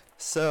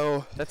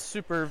 So, That's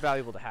super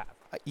valuable to have.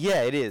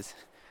 yeah, it is.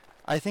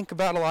 I think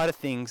about a lot of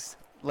things,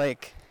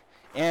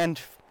 and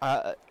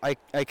I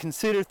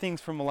consider things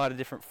from a lot of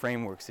different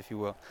frameworks, if you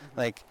will.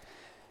 Like,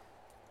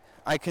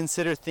 I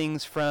consider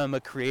things from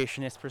a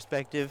creationist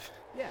perspective,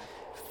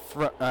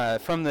 Yeah.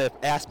 from the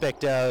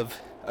aspect of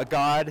a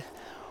God,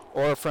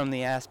 or from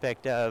the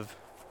aspect of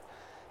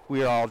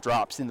we are all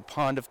drops in the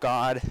pond of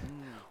God,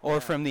 or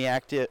from the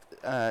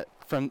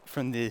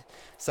from the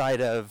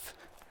side of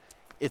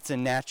it's a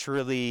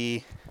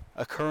naturally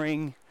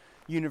occurring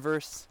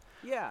universe,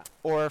 Yeah.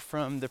 or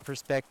from the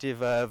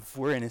perspective of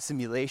we're in a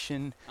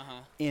simulation,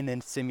 Uh-huh. in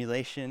a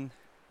simulation.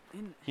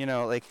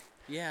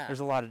 Yeah. There's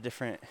a lot of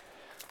different.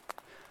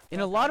 In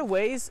a lot of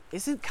ways,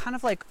 isn't kind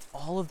of like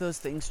all of those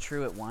things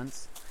true at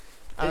once?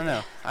 I don't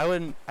know. I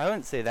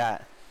wouldn't say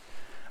that.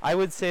 I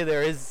would say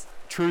there is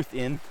truth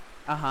in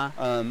Uh-huh.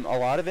 a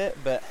lot of it,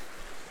 but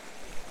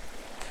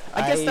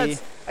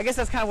I guess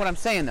that's kind of what I'm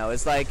saying though.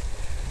 Is like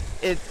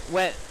it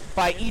went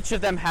by each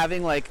of them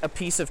having like a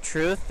piece of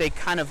truth, they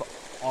kind of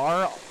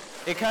are.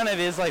 it kind of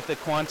is like the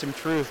quantum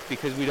truth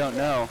because we don't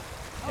know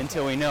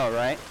until we know,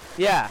 right?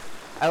 Yeah.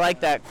 I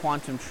like that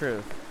quantum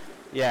truth.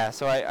 Yeah,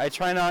 so I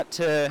try not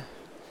to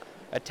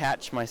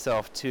attach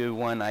myself to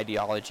one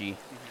ideology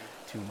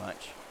too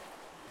much.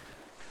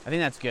 I think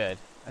that's good.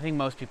 I think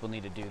most people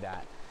need to do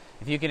that.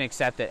 If you can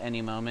accept at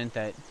any moment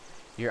that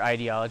your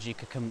ideology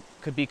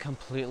could be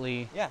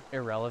completely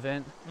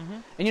irrelevant,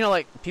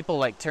 and people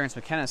like Terence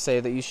McKenna say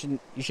that you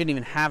shouldn't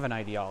even have an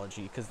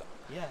ideology because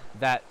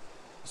that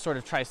sort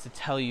of tries to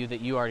tell you that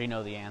you already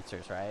know the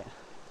answers, right?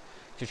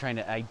 You're trying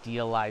to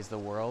idealize the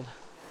world.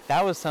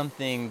 That was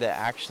something that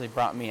actually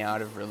brought me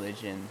out of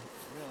religion,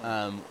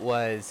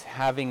 was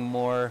having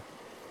more,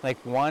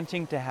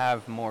 wanting to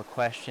have more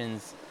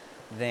questions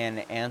than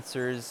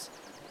answers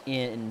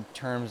in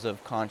terms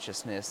of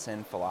consciousness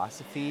and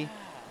philosophy,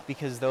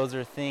 because those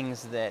are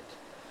things that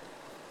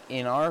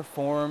in our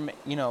form,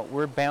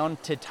 we're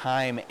bound to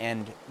time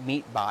and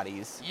meat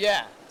bodies.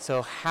 Yeah.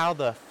 So how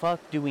the fuck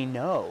do we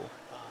know?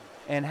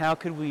 And how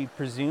could we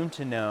presume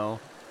to know?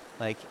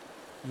 Like,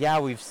 yeah,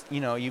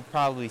 you've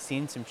probably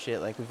seen some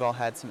shit. Like, we've all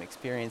had some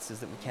experiences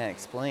that we can't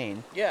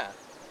explain. Yeah.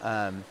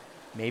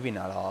 Maybe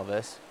not all of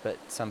us, but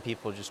some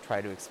people just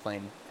try to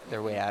explain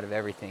their way out of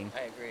everything.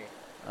 I agree.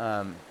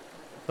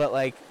 But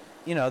like,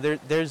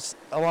 there's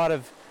a lot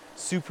of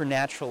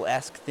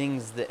supernatural-esque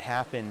things that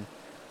happen,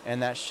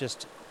 and that's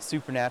just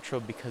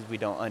supernatural because we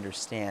don't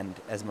understand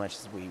as much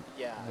as we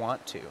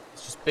want to.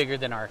 It's just bigger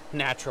than our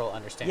natural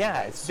understanding.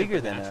 Yeah, it's bigger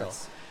than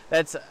us.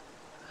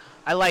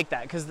 I like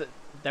that because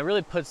that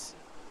really puts.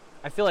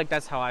 I feel like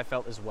that's how I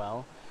felt as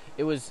well.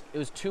 It was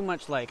too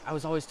much like I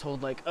was always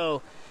told like,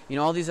 oh,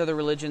 all these other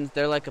religions,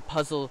 they're like a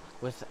puzzle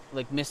with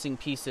like missing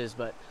pieces,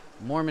 but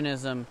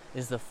Mormonism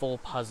is the full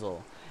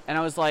puzzle. And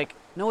I was like,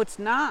 no, it's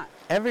not.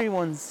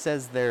 Everyone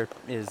says their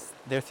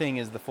thing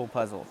is the full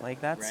puzzle. Like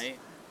that's right.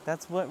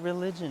 That's what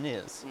religion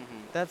is.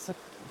 Mm-hmm.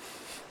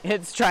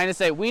 It's trying to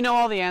say we know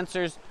all the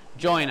answers.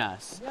 Join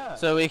us,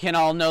 so we can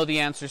all know the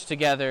answers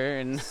together,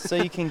 and so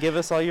you can give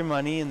us all your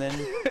money and then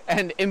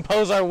and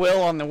impose our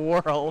will on the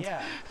world.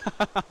 Yeah.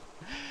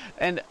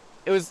 And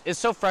it's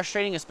so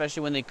frustrating,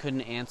 especially when they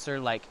couldn't answer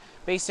like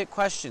basic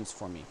questions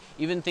for me.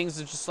 Even things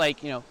of just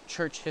like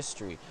church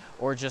history,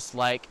 or just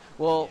like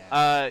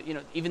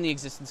even the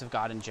existence of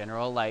God in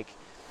general. Like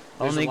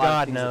only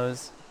God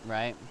knows,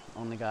 right?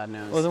 Only God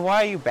knows. Well, then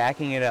why are you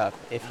backing it up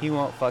if He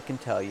won't fucking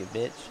tell you,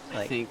 bitch? Like,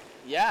 I think.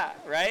 Yeah,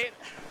 right?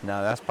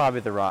 No, that's probably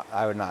the wrong.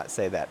 I would not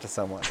say that to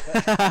someone.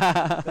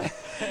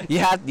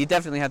 You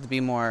definitely have to be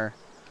more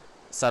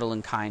subtle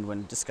and kind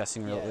when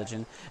discussing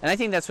religion. And I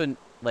think that's when,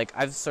 like,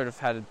 I've sort of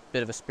had a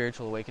bit of a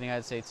spiritual awakening,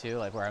 I'd say, too,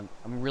 like, where I'm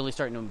really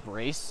starting to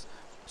embrace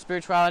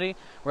spirituality.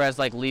 Whereas,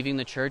 like, leaving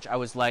the church, I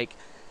was like,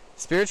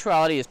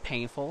 spirituality is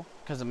painful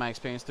because of my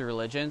experience through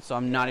religion, so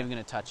I'm not even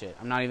going to touch it.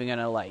 I'm not even going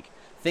to, like,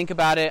 think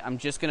about it. I'm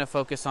just going to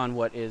focus on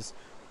what is,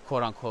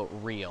 quote-unquote,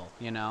 real,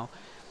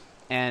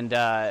 And,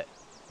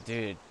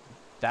 dude,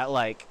 that,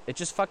 like, it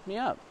just fucked me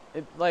up.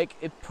 It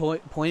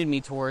pointed me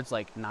towards,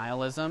 like,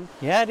 nihilism.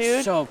 Yeah,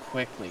 dude. So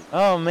quickly.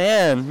 Oh,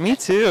 man. Me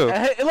too.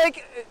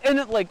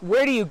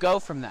 Where do you go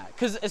from that?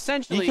 Because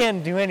essentially... You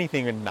can't do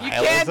anything with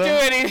nihilism. You can't do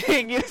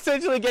anything. You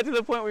essentially get to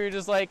the point where you're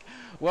just like,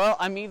 well,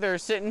 I'm either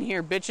sitting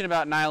here bitching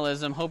about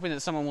nihilism, hoping that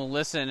someone will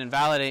listen and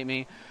validate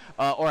me,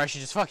 or I should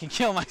just fucking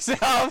kill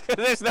myself,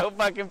 because there's no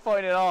fucking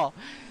point at all.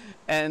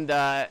 And,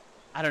 I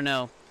don't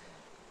know.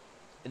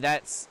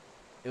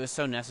 It was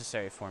so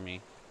necessary for me,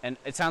 and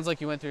it sounds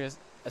like you went through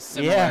a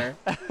similar.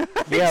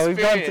 Yeah,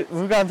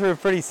 we've gone through a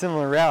pretty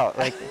similar route.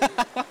 Like,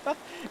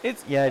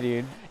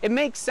 dude. It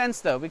makes sense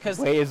though because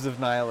Waves of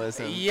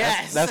Nihilism.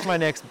 Yes, that's my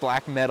next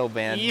black metal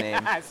band name.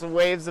 Yes,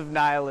 Waves of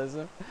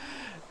Nihilism.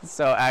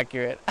 So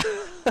accurate.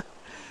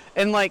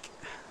 And like,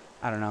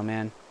 I don't know,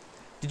 man.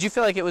 Did you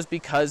feel like it was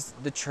because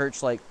the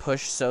church like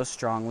pushed so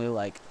strongly,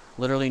 like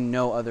literally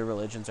no other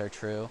religions are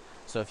true?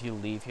 So if you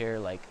leave here,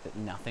 like, that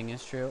nothing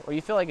is true? Or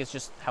you feel like it's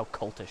just how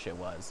cultish it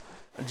was?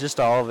 Just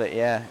all of it,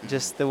 yeah.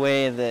 Just the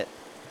way that,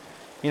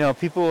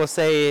 people will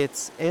say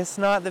it's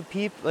not the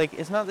people, like,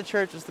 it's not the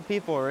church, it's the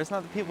people, or it's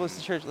not the people, it's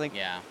the church. Like,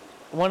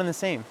 one and the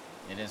same.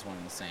 It is one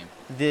and the same.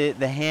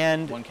 The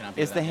hand one cannot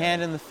be is the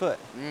hand and the foot.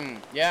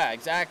 Yeah,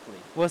 exactly.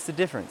 What's the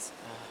difference?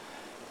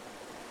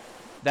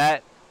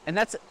 I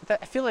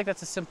feel like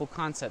that's a simple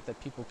concept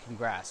that people can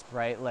grasp,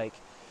 right? Like,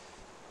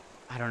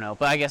 I don't know,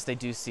 but I guess they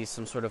do see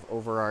some sort of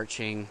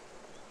overarching,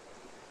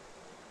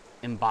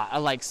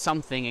 like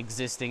something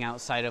existing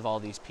outside of all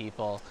these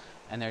people,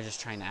 and they're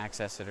just trying to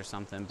access it or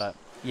something. But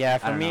yeah,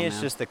 for me, it's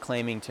just the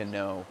claiming to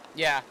know.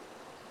 Yeah,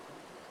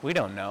 we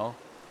don't know.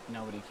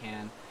 Nobody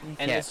can,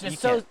 and it's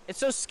just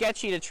so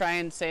sketchy to try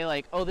and say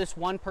like, oh, this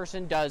one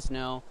person does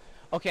know.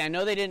 Okay, I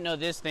know they didn't know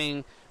this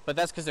thing, but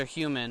that's because they're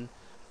human.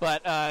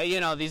 But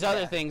these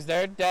other things,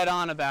 they're dead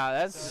on about.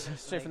 That's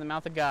straight from the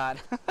mouth of God.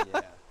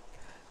 Yeah.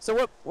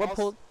 So what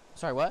pulled...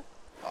 Sorry, what?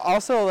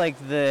 Also, like,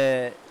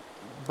 the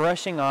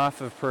brushing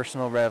off of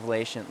personal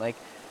revelation. Like,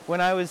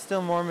 when I was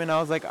still Mormon, I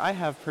was like, I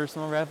have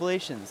personal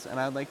revelations. And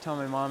I'd, like, tell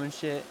my mom and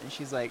shit. And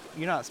she's like,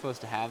 you're not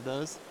supposed to have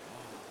those.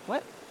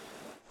 What?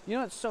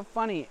 What's so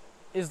funny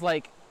is,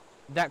 like,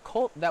 that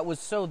cult, that was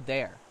so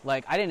there.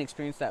 Like, I didn't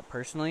experience that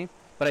personally,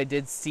 but I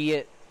did see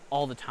it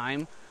all the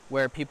time,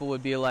 where people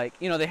would be like,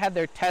 they had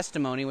their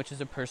testimony, which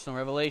is a personal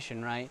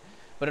revelation, right?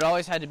 But it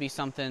always had to be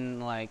something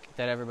like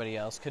that everybody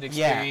else could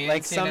experience. Yeah,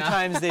 like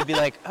sometimes they'd be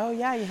like, oh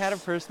yeah, you had a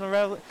personal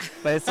revelation.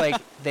 But it's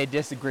like they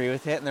disagree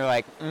with it and they're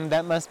like,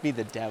 that must be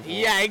the devil.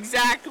 Yeah,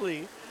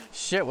 exactly.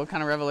 Shit, what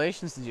kind of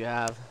revelations did you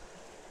have?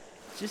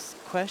 Just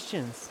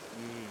questions.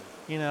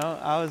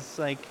 I was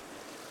like,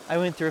 I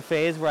went through a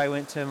phase where I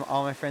went to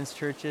all my friends'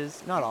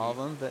 churches. Not all of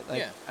them, but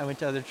like I went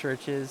to other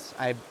churches.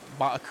 I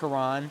bought a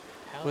Quran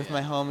with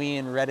my homie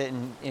and read it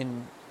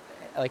in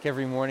like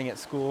every morning at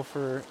school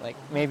for like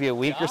maybe a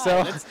week or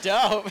so. That's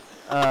dope.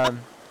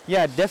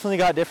 Definitely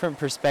got different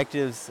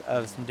perspectives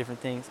of some different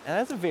things, and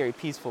that's a very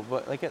peaceful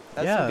book. Like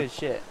that's some good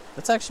shit.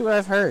 That's actually what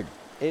I've heard.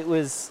 It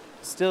was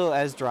still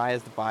as dry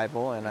as the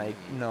Bible, and I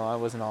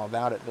wasn't all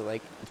about it, but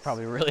like It's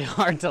probably really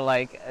hard to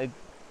like.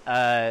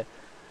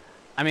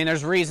 I mean,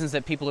 there's reasons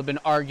that people have been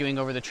arguing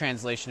over the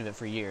translation of it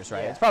for years,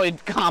 right? Yeah. It's probably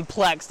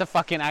complex to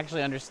fucking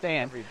actually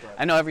understand.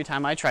 I know every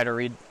time I try to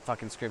read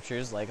fucking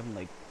scriptures, like I'm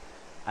like,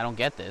 I don't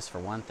get this for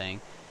one thing,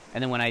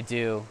 and then when I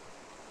do,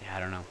 yeah, I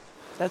don't know.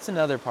 that's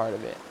another part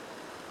of it.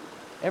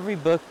 Every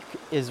book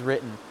is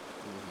written.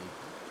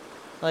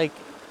 Like,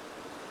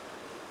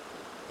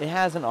 it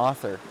has an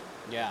author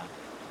Yeah,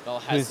 it all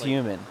who's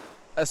human.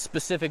 a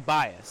specific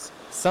bias.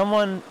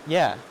 Someone,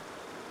 yeah.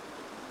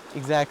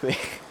 Exactly.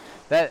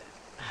 That,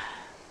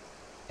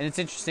 and it's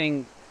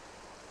interesting.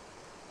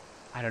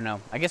 I don't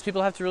know. I guess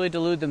people have to really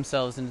delude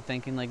themselves into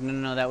thinking like,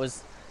 no, that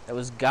was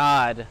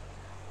God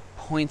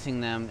pointing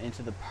them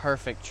into the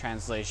perfect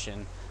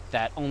translation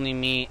that only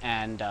me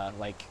and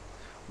like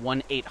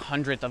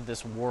 1/800th of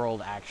this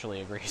world actually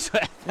agrees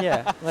with.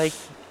 Yeah, like,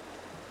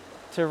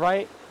 to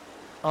write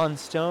on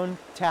stone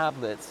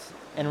tablets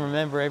and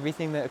remember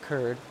everything that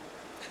occurred,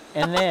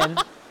 and then,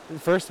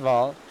 first of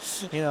all,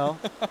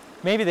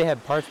 maybe they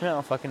had parchment, I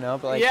don't fucking know,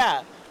 but like,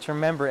 Yeah. to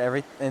remember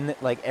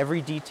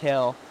every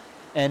detail,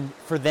 and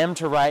for them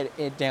to write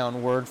it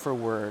down word for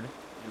word,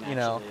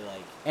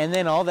 and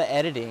then all the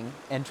editing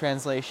and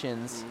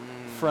translations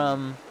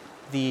from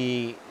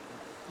the,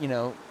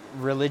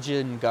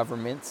 religion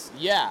governments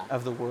Yeah.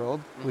 of the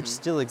world, which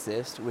still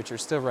exist, which are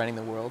still running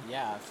the world.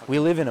 Yeah. We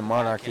live in a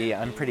monarchy.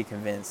 I'm pretty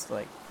convinced.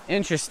 Like,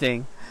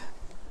 Interesting.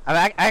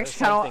 I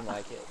actually kind of.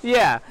 like it.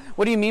 Yeah.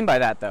 What do you mean by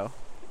that, though?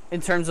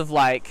 In terms of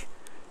like,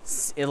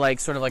 sort of like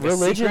a secret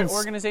Religion's-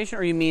 organization,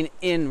 or you mean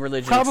in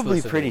religion? Probably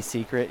exclusively? pretty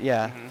secret,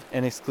 yeah,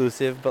 and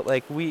exclusive. But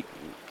like,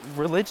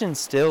 religion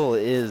still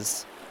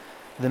is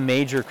the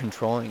major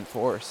controlling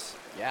force.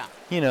 Yeah.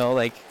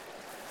 Like,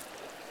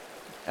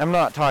 I'm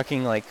not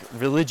talking like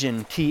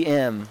religion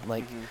PM,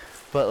 like,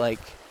 but like,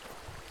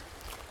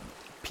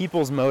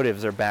 people's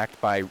motives are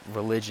backed by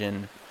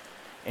religion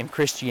and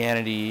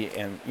Christianity,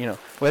 and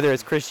whether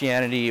it's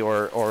Christianity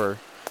or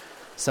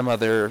some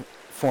other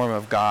form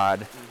of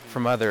God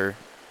from other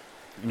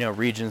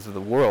regions of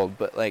the world.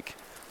 But like,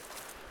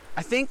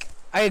 I think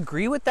I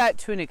agree with that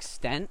to an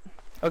extent.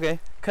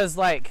 okay, Because,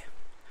 like,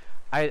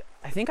 I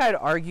think I'd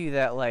argue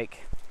that,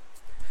 like,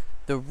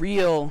 the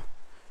real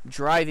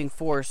driving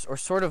force, or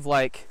sort of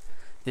like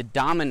the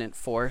dominant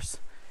force,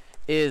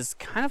 is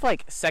kind of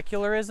like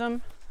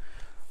secularism.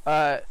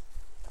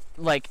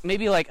 Like,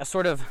 maybe like a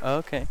sort of,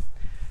 okay,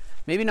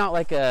 maybe not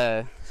like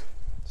a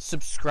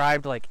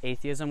subscribed like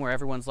atheism where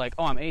everyone's like,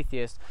 oh, I'm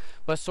atheist,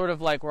 but sort of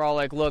like we're all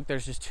like, look,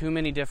 there's just too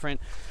many different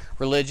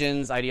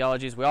religions,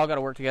 ideologies, we all got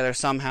to work together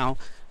somehow,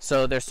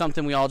 so there's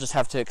something we all just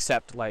have to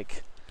accept,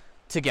 like,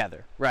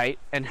 together, right?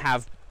 And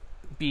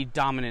be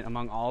dominant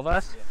among all of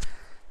us. Yeah.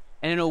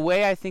 And in a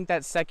way, I think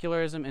that's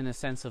secularism in the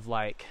sense of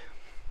like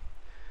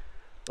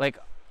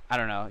I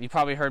don't know, you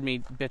probably heard me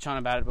bitch on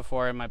about it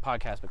before in my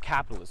podcast, but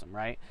capitalism,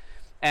 right?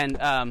 And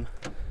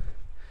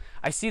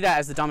I see that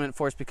as the dominant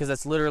force because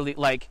that's literally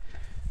like,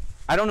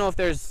 I don't know if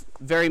there's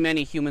very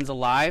many humans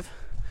alive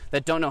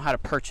that don't know how to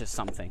purchase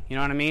something, you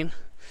know what I mean?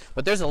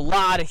 But there's a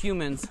lot of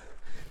humans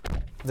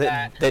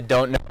that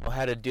don't know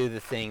how to do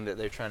the thing that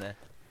they're trying to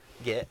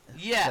get.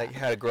 Yeah. Like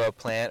how to grow a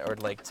plant, or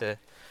like to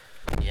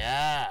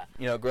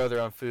grow their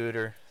own food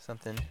or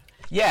something.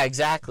 Yeah,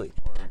 exactly.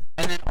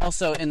 And then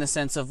also in the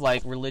sense of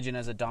like religion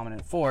as a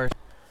dominant force.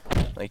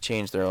 Like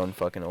change their own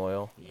fucking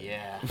oil.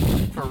 Yeah.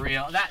 For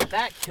real.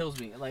 That kills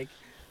me. Like,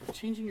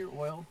 changing your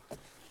oil.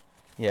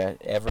 Yeah,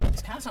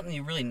 It's kind of something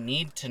you really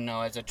need to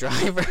know as a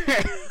driver.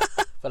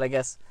 But I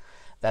guess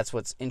that's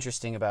what's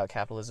interesting about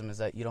capitalism, is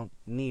that you don't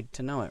need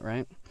to know it,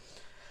 right?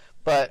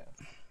 But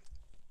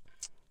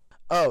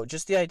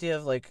just the idea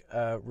of like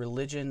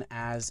religion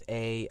as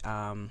a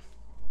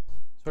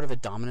sort of a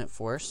dominant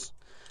force.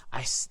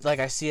 I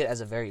see it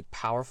as a very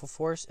powerful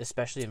force,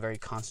 especially in very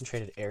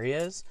concentrated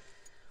areas.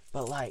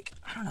 But like,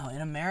 I don't know,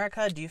 in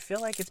America, do you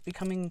feel like it's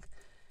becoming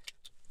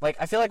like,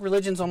 I feel like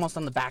religion's almost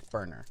on the back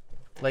burner.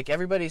 Like,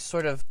 everybody's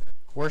sort of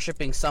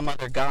worshiping some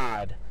other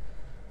god,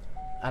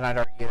 and I'd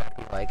argue that'd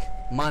be like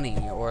money,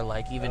 or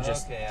like even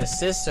just the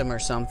system or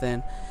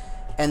something.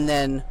 And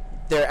then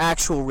their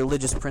actual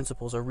religious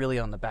principles are really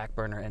on the back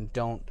burner and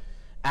don't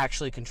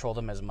actually control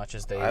them as much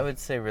as they... I would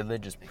say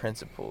religious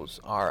principles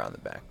are on the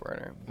back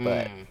burner,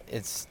 but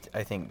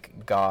I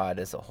think God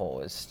as a whole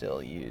is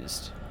still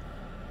used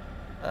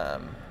I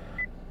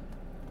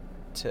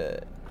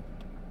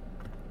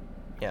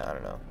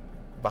don't know,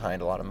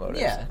 behind a lot of motives.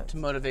 Yeah, to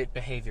motivate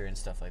behavior and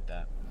stuff like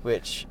that.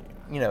 Which,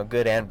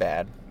 good and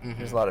bad.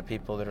 There's a lot of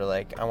people that are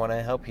like, I want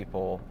to help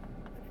people,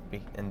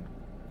 and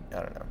I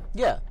don't know.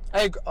 Yeah,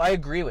 I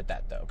agree with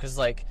that, though, because,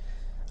 like,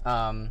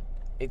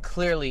 it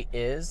clearly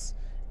is,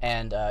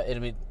 and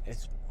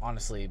it's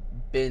honestly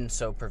been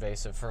so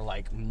pervasive for,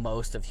 like,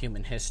 most of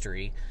human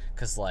history,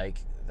 because, like,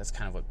 that's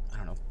kind of what, I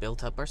don't know,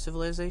 built up our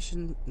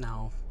civilization?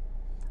 No.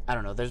 I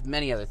don't know, there's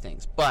many other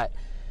things, but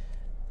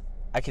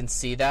I can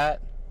see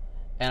that,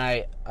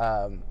 and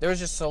there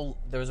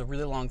was a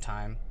really long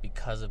time,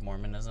 because of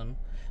Mormonism,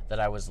 that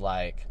I was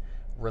like,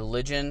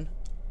 religion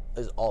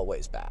is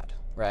always bad,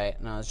 right?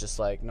 And I was just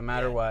like, no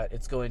matter what,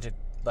 it's going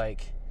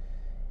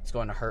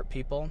to hurt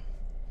people.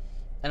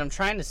 And I'm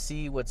trying to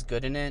see what's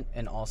good in it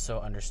and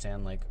also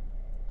understand, like,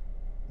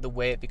 the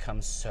way it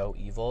becomes so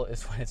evil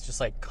is when it's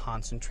just, like,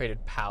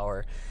 concentrated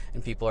power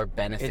and people are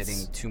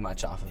benefiting too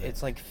much off of it.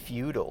 It's like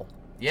feudal.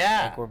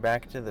 Yeah. Like, we're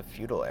back to the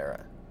feudal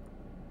era.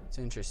 It's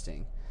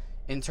interesting.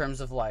 In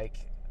terms of, like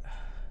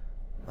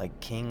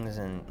kings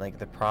and, like,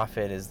 the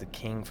prophet is the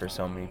king for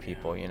so many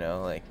people, you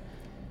know? Like,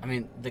 I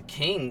mean, the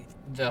king,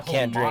 the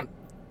whole...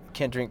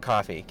 Can't drink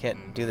coffee.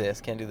 Can't do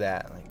this. Can't do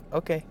that. Like,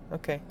 okay.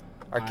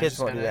 Our kids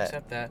won't do that.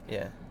 Accept that.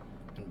 Yeah.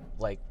 And,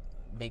 like,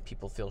 make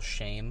people feel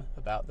shame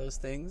about those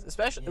things.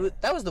 Especially,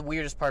 that was the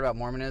weirdest part about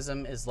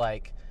Mormonism, is,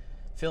 like,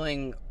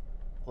 feeling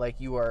like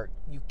you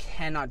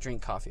cannot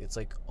drink coffee. It's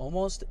like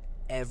almost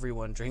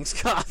everyone drinks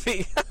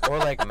coffee. Or,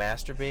 like,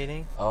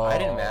 masturbating. Oh. I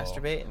didn't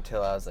masturbate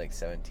until I was, like,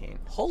 17.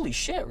 Holy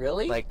shit,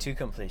 really? Like, to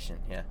completion,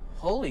 yeah.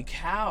 Holy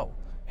cow.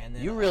 And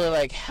then You really,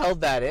 like,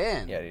 held that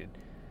in. Yeah, dude.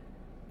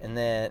 And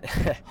then...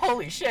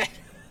 Holy shit.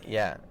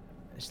 Yeah.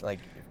 It's, like,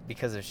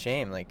 because of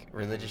shame, like,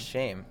 religious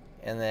shame.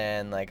 And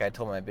then, like, I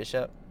told my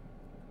bishop.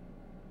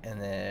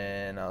 And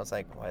then I was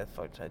like, why the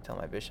fuck did I tell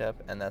my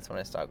bishop? And that's when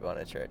I stopped going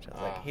to church. I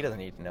was like, he doesn't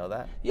need to know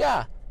that.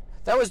 Yeah.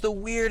 That was the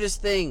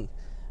weirdest thing.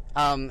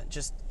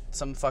 Just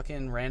some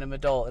fucking random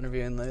adult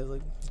interviewing,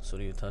 like, so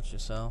do you touch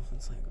yourself?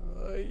 It's like,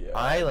 oh, yeah.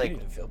 I, like,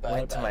 need to feel bad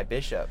went to about my it.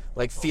 bishop.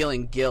 Like,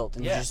 feeling guilt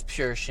and Yeah. just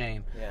pure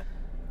shame. Yeah.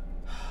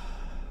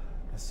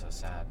 That's so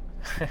sad.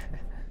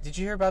 Did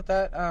you hear about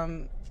that?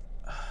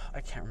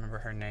 I can't remember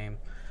her name,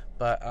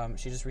 but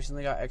she just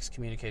recently got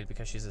excommunicated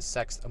because she's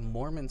a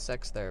Mormon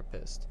sex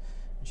therapist,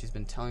 and she's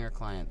been telling her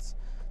clients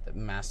that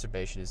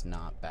masturbation is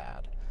not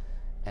bad,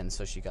 and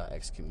so she got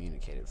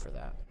excommunicated for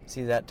that.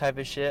 See, that type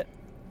of shit,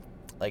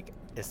 like,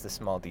 it's the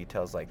small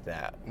details like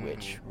that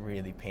which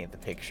really paint the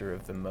picture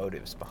of the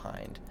motives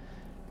behind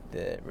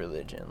the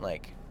religion.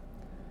 Like,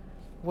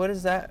 what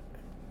is that?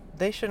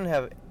 They shouldn't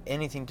have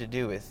anything to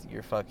do with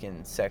your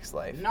fucking sex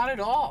life. Not at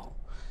all.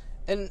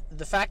 And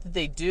the fact that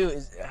they do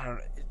is, I don't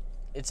know,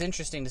 it's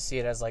interesting to see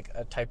it as, like,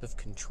 a type of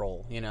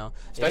control, you know?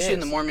 Especially in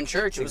the Mormon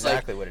church. It was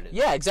exactly like, what it is.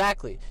 Yeah,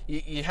 exactly.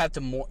 You have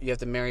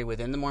to marry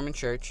within the Mormon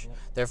church. Yeah.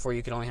 Therefore,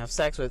 you can only have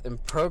sex with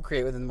and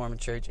procreate within the Mormon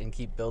church and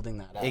keep building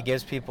that up. It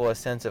gives people a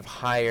sense of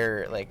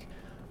higher, like,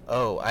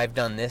 oh, I've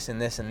done this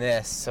and this and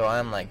this, so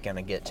I'm, like,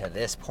 gonna get to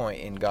this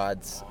point in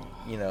God's,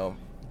 you know,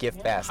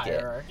 gift basket.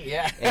 Hierarchy.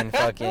 Yeah. And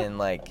fucking,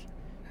 like,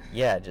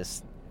 yeah,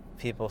 just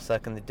people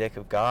sucking the dick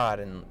of God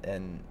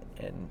and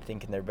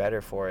thinking they're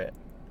better for it.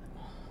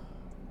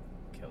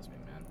 Kills me,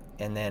 man.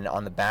 And then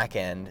on the back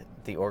end,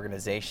 the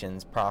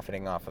organizations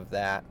profiting off of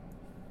that.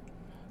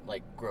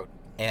 Like,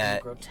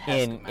 and grotesque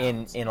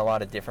in a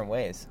lot of different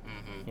ways.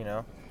 Mm-hmm. You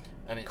know?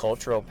 I mean,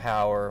 cultural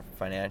power,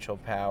 financial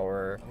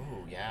power.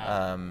 Oh,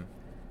 yeah.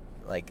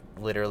 Like,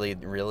 literally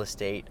real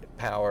estate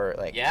power.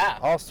 Like, yeah.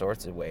 All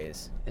sorts of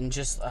ways. And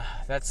just,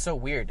 that's so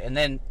weird. And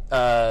then,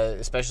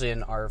 especially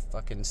in our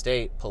fucking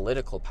state,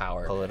 political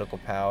power. Political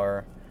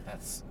power.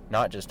 That's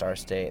not just our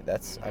state.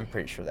 I'm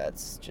pretty sure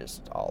that's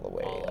just all the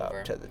way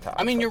up to the top.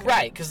 I mean, you're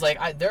right, because,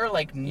 like, there are,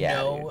 like,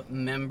 no dude.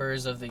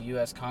 members of the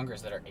U.S.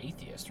 Congress that are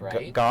atheist,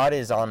 right? God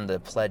is on the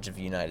Pledge of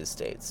the United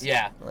States.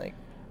 Yeah. Like,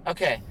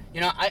 okay,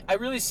 you know, I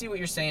really see what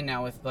you're saying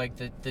now with, like,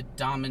 the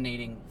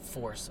dominating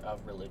force of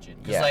religion.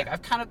 Because, like,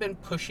 I've kind of been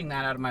pushing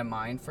that out of my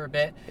mind for a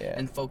bit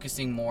and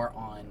focusing more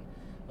on,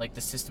 like,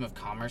 the system of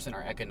commerce and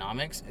our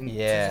economics and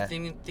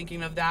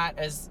thinking of that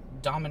as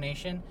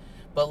domination.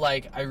 But,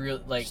 like, I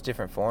really, like... Just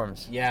different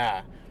forms.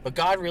 Yeah. But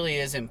God really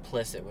is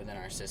implicit within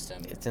our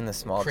system. It's in the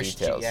small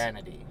details.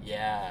 Christianity,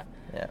 yeah.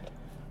 Yeah.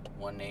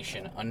 One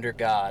nation under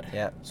God.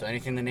 Yeah. So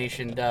anything the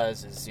nation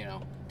does is, you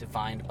know,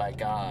 divined by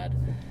God.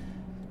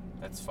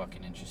 That's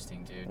fucking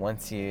interesting, dude.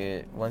 Once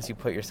you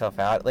put yourself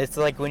out, it's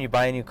like when you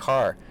buy a new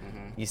car.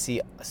 You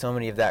see so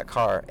many of that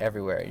car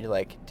everywhere. You're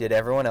like, did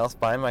everyone else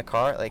buy my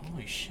car? Like,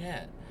 holy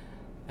shit.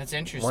 That's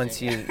interesting.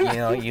 Once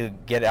you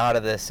get out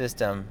of the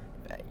system,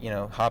 you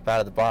know, hop out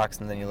of the box,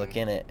 and then you look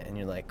in it, and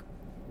you're like,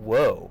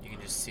 whoa. You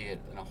can just see it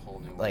in a whole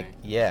new way. Like,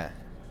 yeah.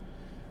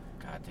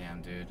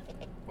 Goddamn, dude.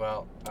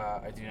 Well,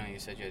 I do know you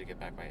said you had to get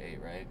back by 8,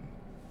 right?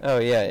 Oh,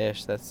 yeah,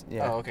 ish. That's,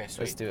 yeah. Oh, okay,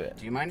 sweet. Let's do it.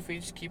 Do you mind if we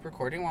just keep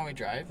recording while we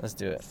drive? Let's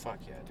do it. Fuck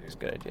yeah, dude. It's a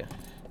good idea.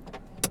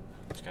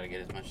 Just gotta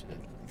get as much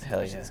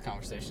of this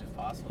conversation as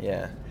possible.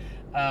 Yeah.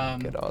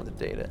 Get all the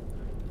data.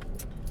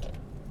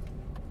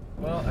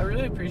 Well, I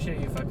really appreciate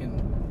you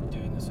fucking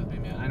doing this with me,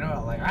 man. I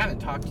know, like, I haven't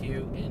talked to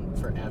you in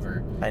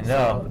forever. I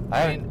know.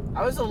 So,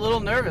 I was a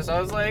little nervous.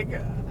 I was like,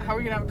 how are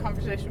we gonna have a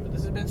conversation? But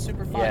this has been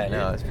super fun. Yeah, dude.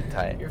 no, it's been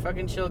tight. You're a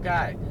fucking chill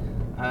guy.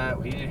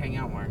 We need to hang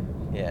out more.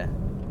 Yeah.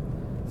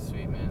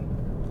 Sweet,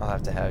 man. I'll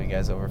have to have you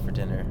guys over for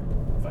dinner.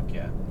 Fuck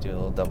yeah. Do a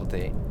little double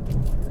date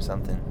or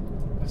something.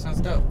 That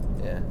sounds dope.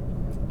 Yeah.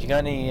 Do you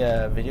got any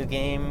video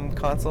game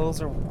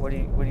consoles, or what do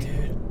you?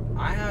 Dude,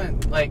 I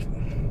haven't, like,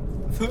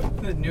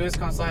 the newest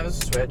console I have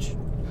is a Switch.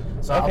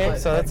 So okay,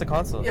 so that's a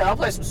console. Yeah, I'll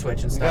play some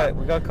Switch and stuff.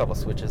 We got a couple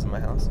Switches in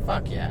my house.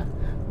 Fuck yeah.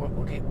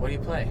 What do you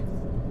play?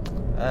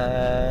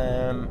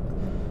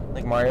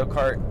 Like Mario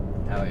Kart.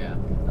 Hell yeah.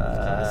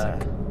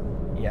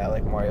 Yeah,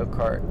 like Mario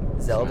Kart.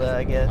 Zelda,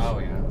 I guess. Oh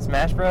yeah.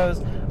 Smash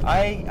Bros.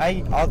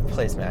 I'll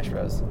play Smash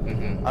Bros.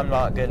 Mm-hmm. I'm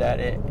not good at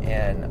it,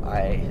 and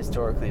I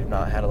historically have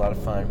not had a lot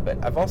of fun.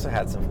 But I've also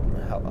had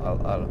a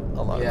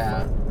lot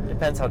Yeah. of fun.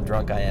 Depends how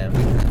drunk I am.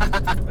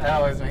 That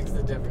always makes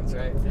the difference,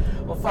 right?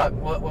 Well, fuck.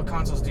 What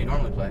consoles do you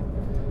normally play?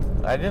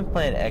 I've been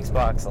playing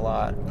Xbox a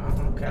lot.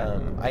 Oh, okay.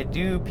 I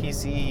do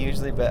PC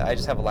usually, but I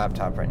just have a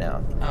laptop right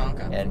now, Oh,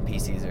 okay. and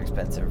PCs are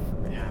expensive.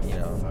 Yeah, You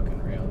know.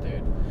 fucking real,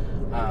 dude.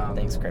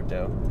 Thanks,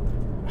 crypto.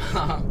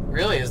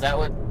 Really? Is that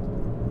what?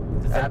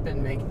 Does that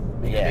been make a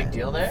big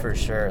deal there? For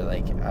sure.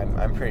 Like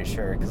I'm pretty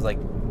sure because like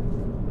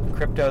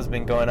crypto's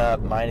been going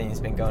up, mining's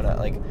been going up,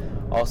 like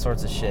all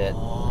sorts of shit.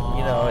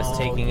 You know, it's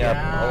taking up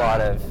a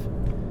lot of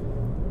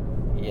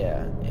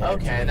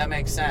Okay, energy. that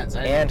makes sense.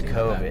 I And didn't think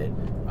of that.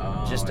 COVID,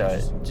 Oh, just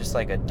interesting.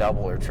 like a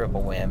double or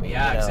triple whammy.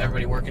 Yeah, you because know?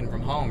 everybody working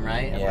from home,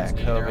 right? Yeah, Everyone's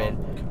getting their COVID.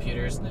 own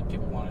computers, and then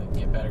people want to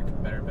get better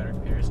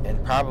computers.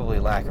 And probably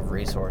lack of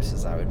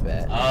resources, I would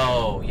bet.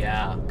 Oh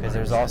yeah. Because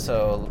there's 100%.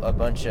 also a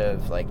bunch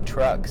of like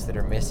trucks that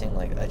are missing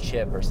like a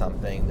chip or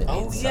something that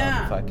Oh, needs yeah.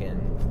 some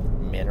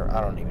fucking mineral.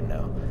 I don't even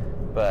know,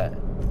 but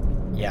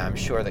yeah, I'm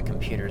sure the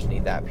computers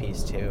need that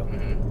piece too,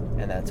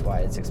 Mhm. and that's why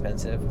it's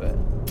expensive. But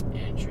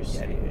yeah,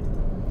 Interesting. dude,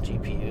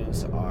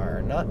 GPUs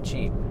are not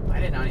cheap. I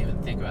did not even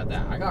think about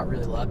that. I got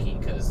really lucky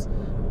because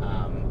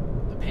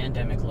the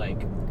pandemic,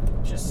 like,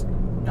 just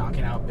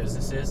knocking out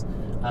businesses.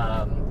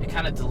 It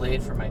kind of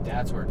delayed for my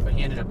dad's work, but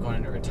he ended up going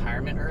into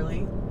retirement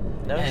early.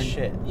 No And-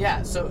 shit.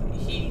 Yeah, so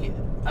he.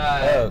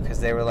 Oh, because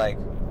they were like,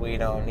 we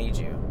don't need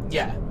you.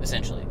 Yeah,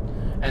 essentially.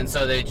 And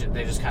so they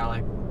just kind of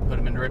like put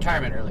him into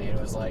retirement early. It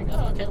was like,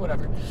 oh, okay,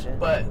 whatever. Shit.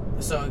 But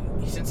so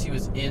since he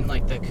was in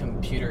like the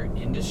computer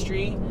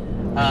industry,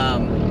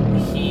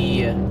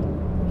 he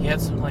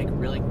had some like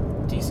really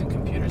decent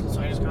computers, and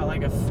so I just got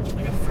like a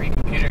free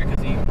computer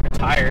because he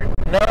retired.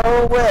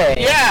 No way.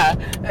 Yeah,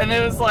 and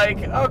it was like,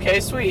 okay,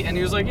 sweet. And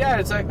he was like, yeah,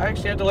 I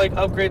actually had to like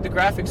upgrade the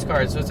graphics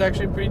card, so it's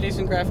actually a pretty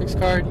decent graphics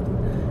card.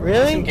 Some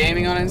Really?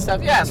 gaming on it and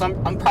stuff. Yeah, so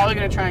I'm probably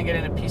gonna try and get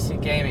into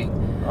PC gaming.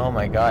 Oh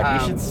my god,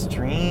 you Um, should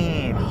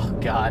stream. Oh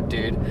God,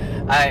 dude,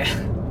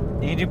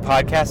 You do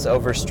podcasts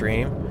over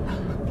stream.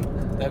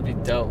 that'd be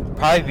dope.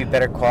 Probably be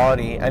better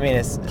quality. I mean,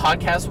 it's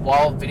Podcast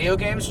while video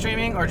game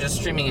streaming, or just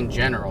streaming in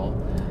general?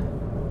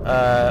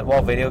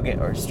 well, video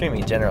game or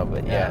streaming in general,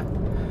 but yeah.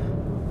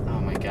 Oh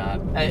my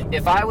God,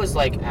 if I was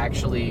like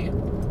actually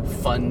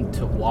fun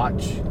to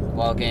watch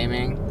while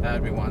gaming, that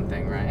would be one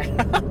thing, right?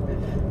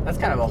 That's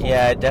kind of a whole.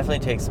 Yeah, it definitely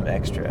takes some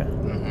extra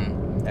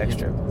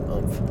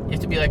oomph. You have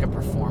to be like a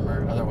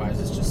performer, otherwise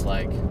it's just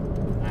like,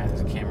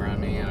 there's a camera on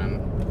me and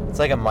I'm. It's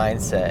like a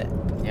mindset,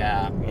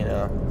 Yeah. you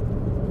know.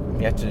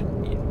 You have to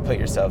put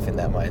yourself in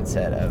that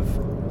mindset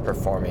of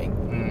performing,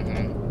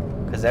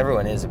 Mm-hmm. because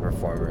everyone is a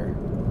performer.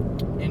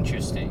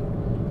 Interesting.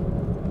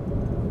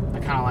 I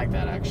kind of like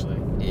that actually.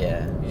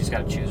 Yeah. You just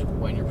gotta choose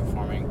when you're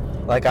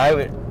performing. Like I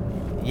would,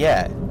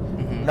 yeah.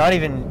 Mm-hmm. Not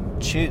even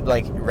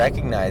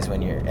recognize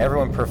when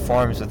everyone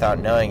performs without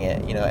knowing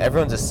it. You know,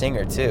 everyone's a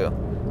singer too.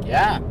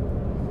 Yeah.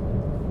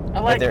 I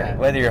like whether that.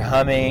 whether you're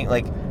humming,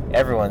 like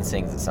everyone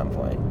sings at some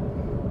point.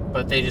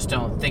 But they just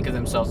don't think of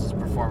themselves as a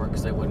performer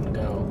because they wouldn't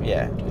go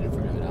Yeah. do it in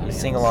front of an You audience.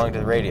 sing along to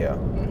the radio.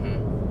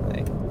 Mm-hmm.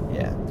 Like,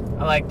 yeah.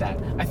 I like that.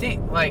 I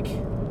think like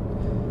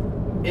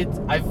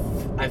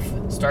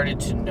I've started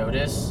to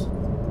notice,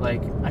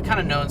 like I kind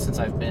of known since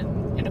I've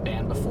been in a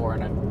band before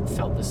and I've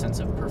felt the sense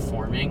of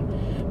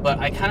performing, but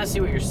I kind of see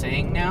what you're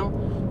saying now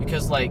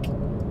because like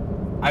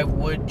I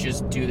would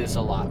just do this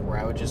a lot where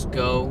I would just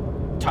go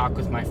talk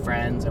with my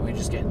friends and we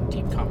just get in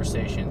deep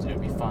conversations and it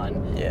would be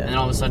fun. Yeah. And then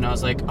all of a sudden I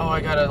was like, oh, I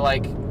gotta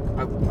like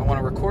I want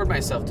to record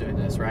myself doing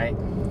this, right?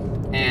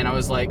 And I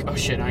was like, oh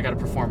shit, I gotta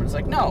perform. And it's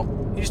like,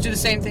 no, you just do the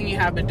same thing you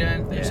have been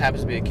doing. There just Yeah.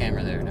 happens to be a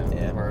camera there now,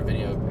 Yeah. or a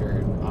video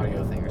or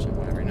audio thing or something,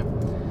 whatever. You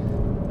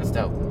know, that's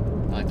dope.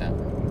 I like that.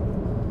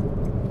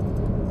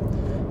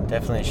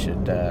 Definitely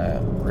should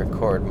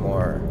record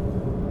more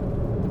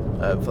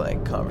of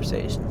like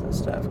conversations and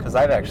stuff. Because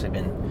I've actually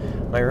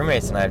been, my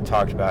roommates and I have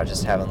talked about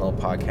just having a little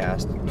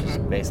podcast, just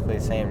Mhm. basically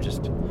the same,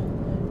 just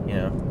you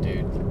know,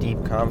 Dude. deep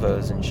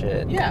convos and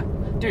shit. Yeah,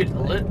 dude,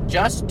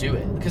 just do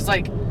it. Cause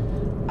like,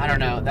 I don't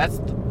know. That's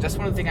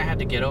one of the things I had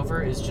to get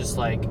over is just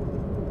like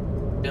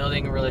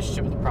building a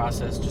relationship with the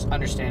process. Just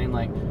understanding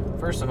like,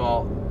 first of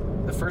all,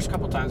 the first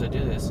couple times I do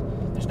this,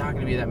 there's not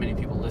going to be that many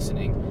people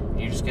listening. And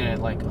you're just gonna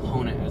like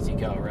hone it as you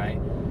go, right?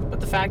 But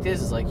the fact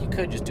is like you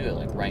could just do it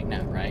like right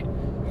now, right?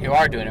 You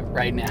are doing it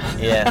right now.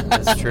 Yeah,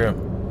 that's true.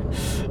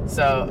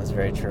 So That's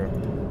very true.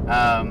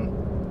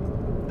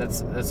 that's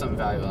something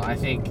valuable. I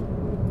think,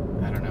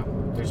 I don't know,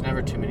 there's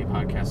never too many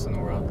podcasts in the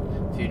world.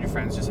 If you and your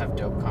friends just have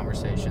dope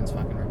conversations,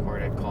 fucking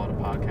record it, call it a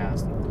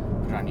podcast,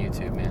 and put it on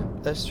YouTube, man.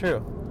 That's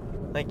true.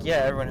 Like, yeah,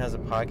 everyone has a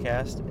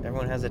podcast.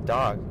 Everyone has a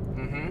dog.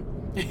 Mm-hmm.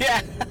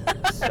 Yeah.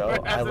 So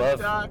Everyone I has a love,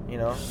 dog. you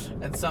know.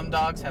 And some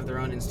dogs have their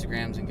own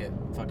Instagrams and get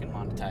fucking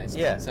monetized.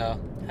 Yeah. So,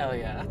 hell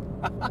yeah.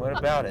 What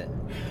about it?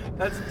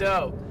 That's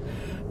dope.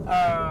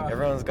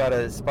 Everyone's got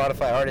a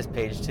Spotify artist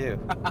page too.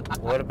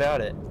 What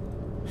about it?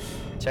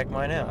 Check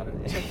mine out.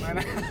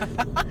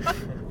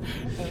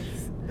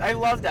 I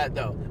love that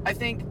though. I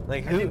think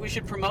Like I who- think we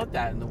should promote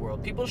that in the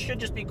world. People should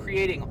just be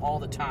creating all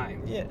the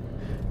time. Yeah,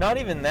 not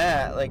even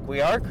that. Like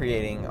we are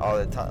creating all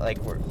the time. Like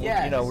we're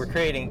Yes. we're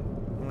creating.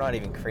 We're not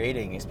even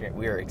creating experience.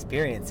 We are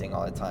experiencing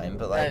all the time.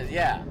 But like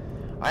Yeah.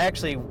 I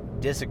actually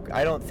disagree.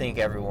 I don't think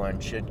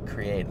everyone should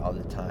create all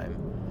the time.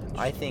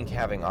 I think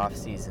having off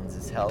seasons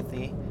is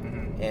healthy,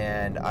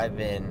 and I've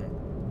been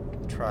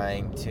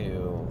trying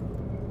to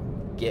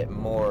get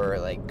more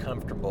like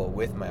comfortable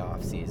with my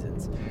off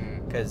seasons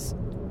because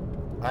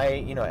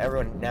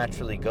everyone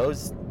naturally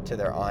goes to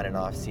their on and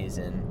off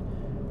season,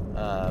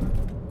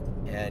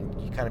 and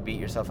you kind of beat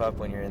yourself up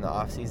when you're in the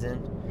off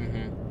season.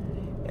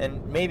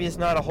 And maybe it's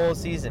not a whole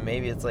season.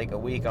 Maybe it's like a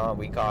week on,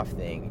 week off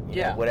thing.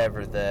 You know,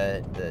 whatever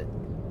the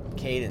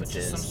cadence But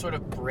just is. some sort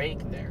of break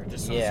there.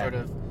 Just some Yeah. sort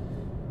of.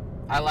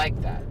 I like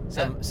that.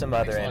 Some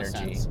other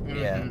energy.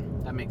 Yeah.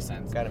 That makes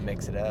sense. Got to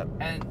mix it up.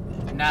 And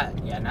now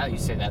that you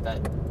say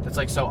that's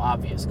like so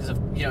obvious because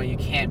you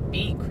can't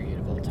be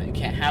creative all the time. You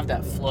can't have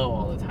that flow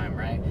all the time,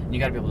 right? You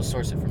got to be able to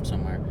source it from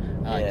somewhere.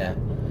 I like that.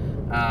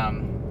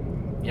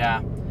 Yeah,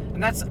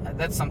 and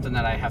that's something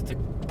that I have to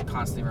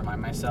constantly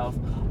remind myself.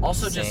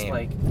 Also, just Same.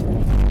 like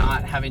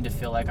not having to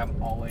feel like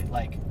I'm always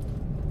like.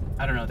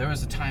 I don't know. There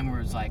was a time where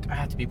it's like I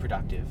have to be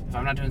productive. If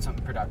I'm not doing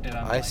something productive,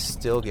 I'm like,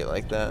 still get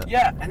like that.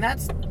 yeah, and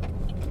that's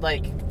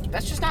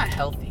just not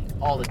healthy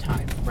all the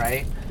time,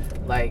 right?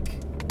 Like,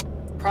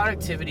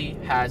 productivity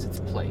has its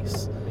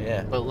place,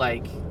 Yeah. but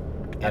like,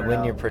 And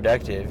when you're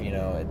productive,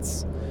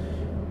 it's.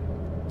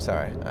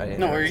 Sorry, I didn't.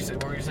 no, know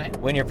what were you saying?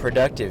 When you're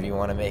productive, you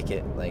want to make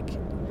it like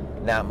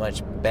that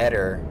much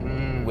better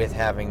Mm. with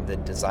having the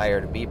desire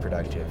to be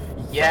productive.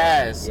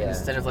 Yes, Yeah.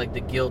 instead of like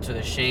the guilt or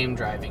the shame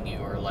driving you,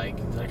 or like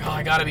oh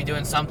I gotta be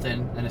doing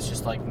something, and it's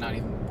just like not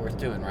even worth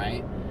doing,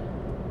 right?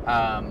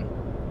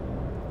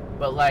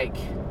 But like,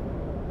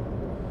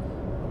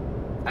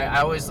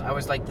 I always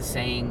like the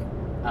saying,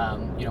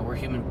 we're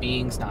human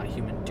beings, not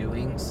human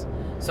doings.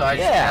 So I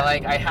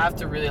have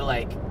to really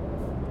like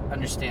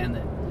understand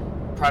that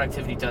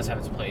productivity does have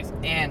its place,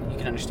 and you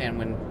can understand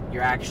when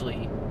you're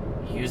actually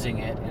using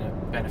it in a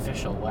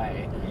beneficial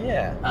way.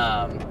 Yeah.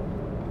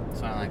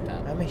 So I like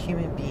that. I'm a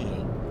human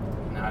being.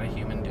 Not a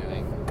human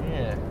doing.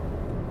 Yeah.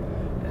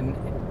 And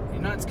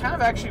it's kind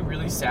of actually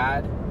really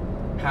sad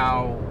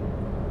how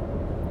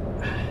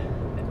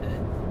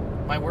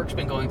my work's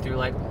been going through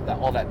like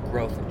all that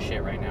growth and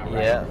shit right now,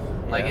 right? Yeah.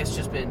 Like yeah. it's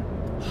just been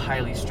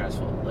highly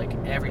stressful. Like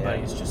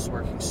everybody's just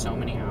working so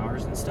many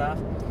hours and stuff.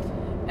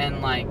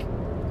 And like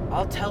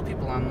I'll tell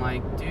people, I'm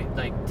like, dude,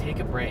 like take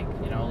a break,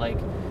 like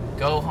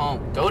go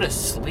home, go to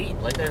sleep.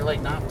 Like they're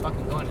like not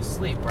fucking going to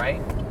sleep,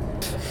 right?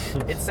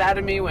 It's sad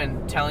to me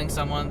when telling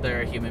someone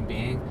they're a human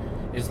being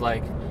is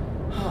like,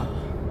 oh,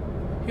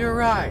 you're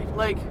right.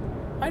 Like,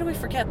 why do we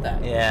forget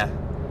that? Yeah.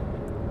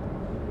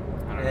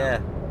 I don't know.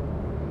 Yeah.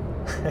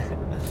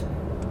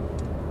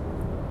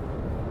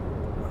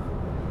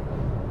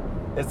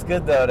 It's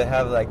good though to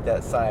have like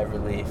that sigh of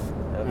relief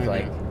of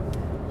like,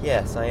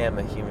 yes, I am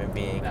a human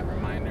being. That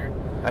reminder.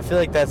 I feel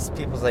like that's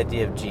people's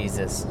idea of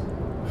Jesus.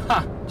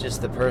 Huh.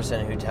 Just the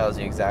person who tells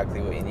you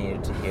exactly what you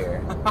needed to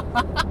hear.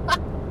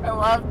 I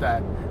love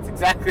that. It's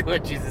exactly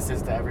what Jesus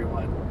is to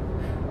everyone.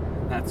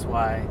 That's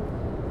why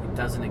it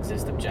doesn't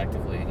exist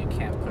objectively, and you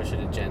can't push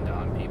an agenda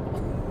on people.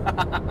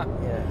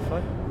 Yeah,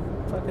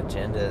 fuck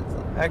agenda.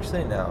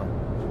 Actually, no.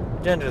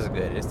 Agendas are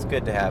good. It's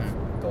good to have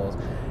goals.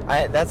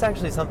 That's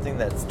actually something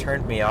that's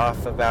turned me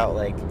off about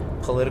like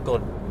political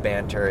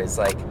banter. Is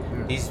like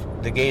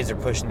the gays are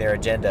pushing their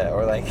agenda,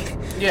 or like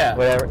Yeah.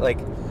 whatever. Like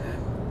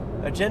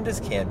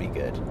agendas can be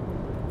good.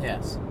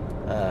 Yes.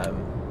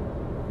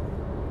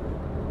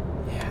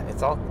 Yeah,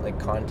 it's all like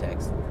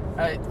context.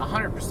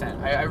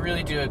 100%. I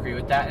really do agree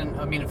with that. And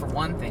I mean, for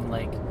one thing,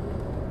 like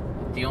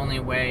the only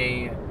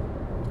way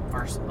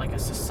a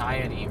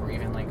society or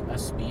even like a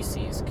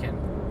species can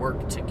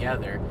work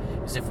together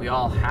is if we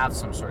all have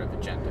some sort of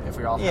agenda, if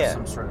we all have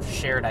some sort of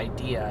shared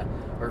idea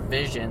or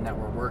vision that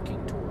we're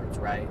working towards,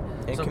 right?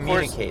 And so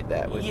communicate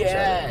that with each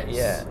other.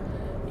 Yeah.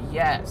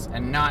 Yes,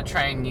 and not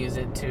try and use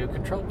it to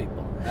control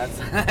people. That's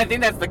I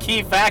think that's the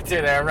key factor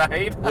there,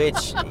 right?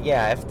 Which,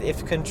 yeah,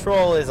 if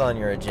control is on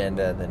your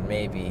agenda, then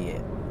maybe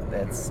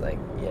that's like,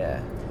 yeah.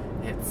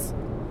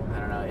 I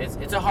don't know.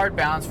 It's a hard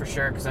balance for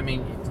sure, because I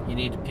mean, you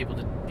need people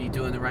to be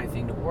doing the right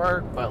thing to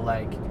work, but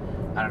like,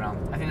 I don't know.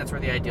 I think that's where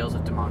the ideals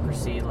of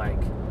democracy like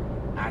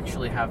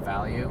actually have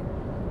value.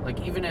 Like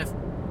even if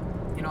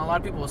a lot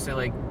of people will say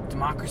like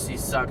democracy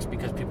sucks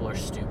because people are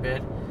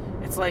stupid.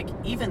 It's like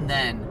even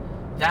then,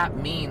 that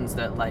means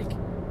that like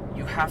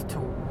you have to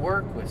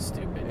work with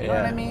stupid. You know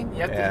what I mean?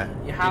 You have to.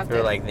 You have People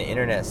to. are like the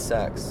internet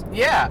sucks.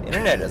 Yeah. The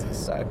internet doesn't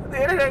suck.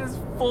 The internet is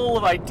full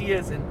of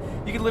ideas, and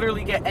you can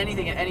literally get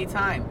anything at any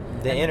time.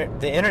 The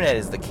internet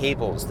is the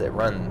cables that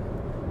run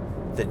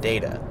the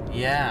data.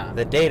 Yeah.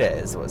 The data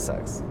is what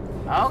sucks.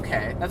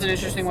 Okay, that's an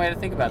interesting way to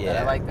think about that.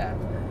 I like that.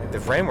 The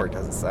framework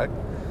doesn't suck.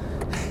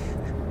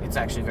 it's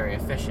actually very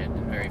efficient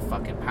and very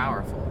fucking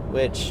powerful.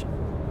 Which,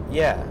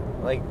 yeah,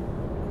 like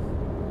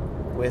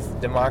with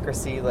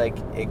democracy, like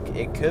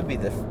it could be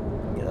the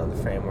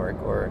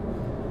framework, or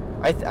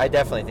I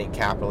definitely think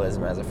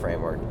capitalism as a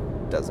framework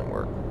doesn't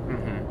work.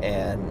 Mm-hmm.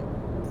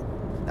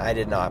 And I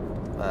did not.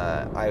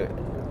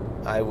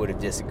 I would have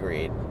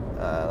disagreed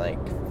like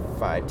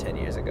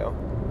 5-10 years ago.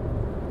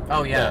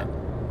 Oh yeah.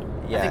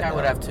 Yeah, I think I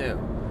would have too.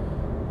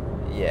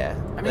 Yeah,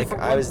 I mean, like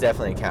I was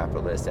definitely a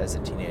capitalist as a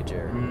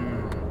teenager.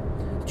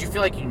 Did you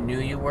feel like you knew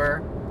you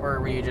were, or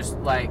were you just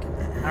like,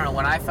 I don't know,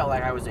 when I felt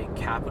like I was a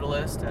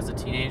capitalist as a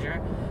teenager,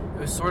 it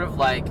was sort of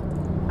like,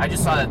 I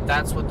just saw that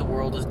that's what the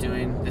world is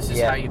doing. This is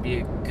how you be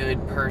a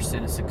good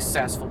person, a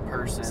successful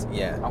person.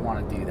 Yeah. I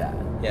want to do that.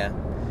 Yeah.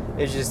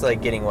 It's just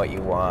like getting what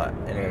you want,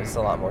 and it was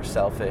a lot more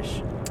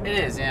selfish. It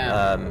is,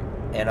 yeah.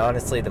 And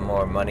honestly, the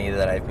more money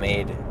that I've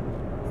made,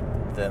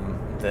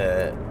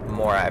 the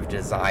more I've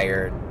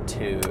desired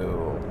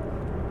to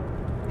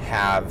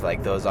have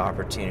like those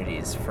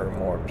opportunities for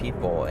more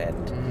people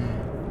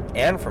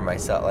and for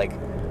myself. Like,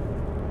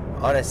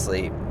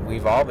 honestly,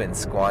 we've all been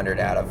squandered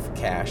out of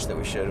cash that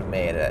we should have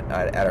made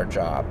at our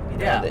job. You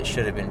know, that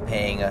should have been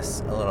paying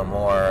us a little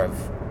more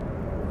of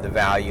the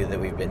value that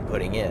we've been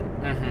putting in.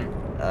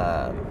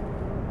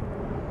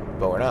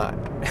 But we're not.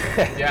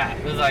 Yeah,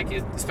 it was like,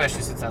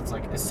 especially since that's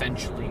like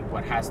essentially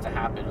what has to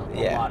happen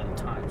a lot of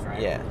the times,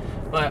 right? Yeah.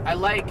 But I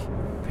like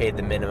paid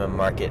the minimum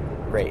market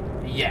rate.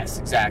 Yes,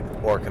 exactly.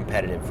 Or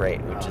competitive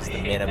rate, which is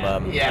the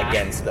minimum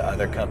against the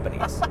other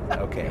companies.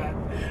 Okay.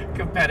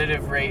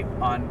 Competitive rate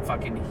on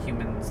fucking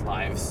humans'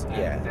 lives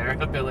and their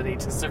ability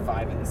to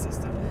survive in the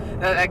system.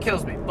 That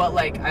kills me. But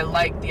like, I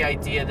like the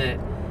idea that,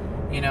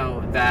 you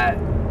know, that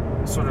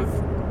sort of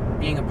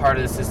being a part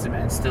of the system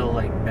and still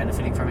like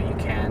benefiting from it, you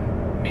can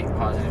make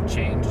positive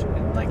change.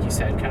 And like you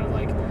said, kind of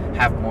like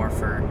have more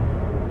for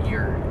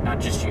your, not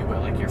just you,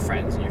 but like your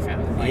friends and your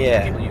family, like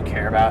the people you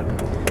care about, and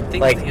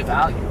things that you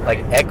value. Right?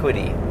 Like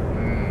equity.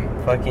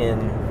 Fucking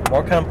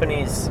more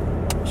companies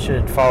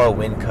should follow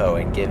Winco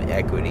and give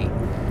equity.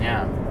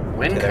 Yeah,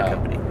 Winco. To their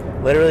company.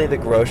 Literally the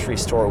grocery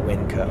store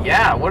Winco.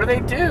 Yeah, what do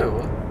they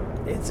do?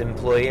 It's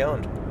employee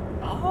owned.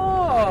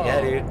 Oh.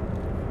 Yeah, dude.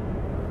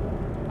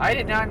 I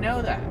did not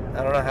know that.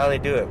 I don't know how they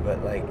do it,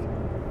 but like,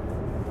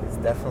 it's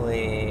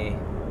definitely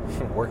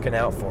working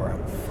out for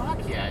them.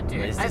 Fuck yeah, dude.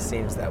 At least it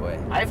seems that way.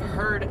 I've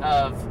heard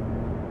of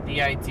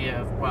the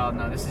idea of, well,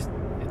 no, that's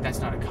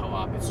not a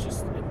co-op. It's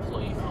just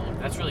employee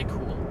owned. That's really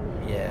cool.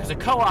 Yeah. Because a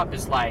co-op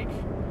is like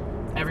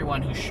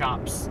everyone who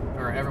shops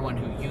or everyone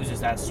who uses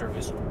that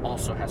service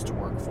also has to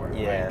work for it.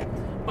 Yeah. Right?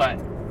 But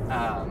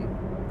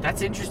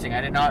that's interesting.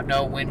 I did not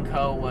know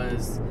Winco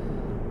was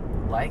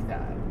like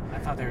that. I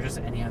thought they were just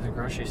any other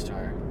grocery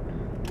store.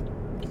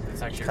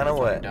 It's actually kind of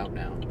what dope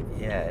now.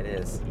 Yeah, it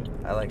is.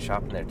 I like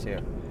shopping there too.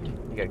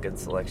 You got good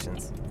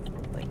selections,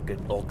 like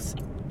good bulks.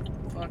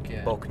 Fuck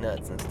yeah. Bulk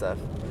nuts and stuff.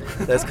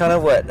 That's kind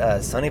of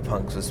what Sunny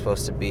Punks was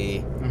supposed to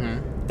be.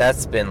 Mm-hmm.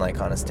 That's been like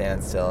on a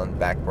standstill and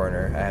back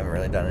burner. I haven't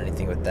really done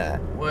anything with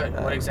that.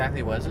 What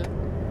exactly was it?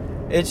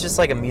 It's just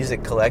like a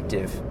music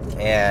collective,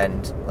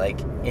 and like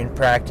in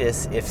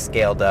practice, if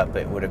scaled up,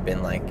 it would have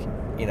been like,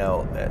 you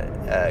know,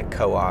 a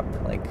co-op,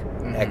 like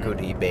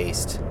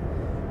equity-based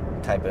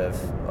type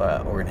of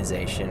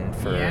organization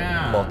for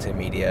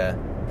multimedia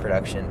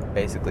production,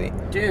 basically.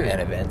 Dude.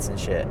 And events and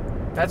shit.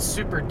 That's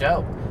super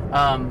dope.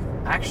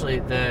 Actually,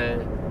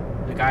 the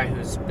guy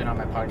who's been on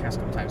my podcast a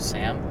couple times,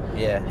 Sam.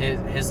 Yeah.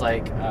 His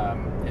like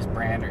his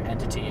brand or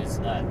entity is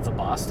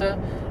Vibasta,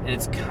 and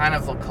it's kind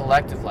of a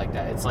collective like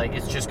that. It's like,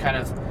 it's just kind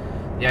of,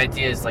 the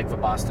idea is like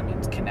Vibasta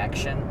means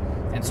connection,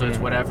 and so it's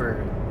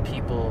whatever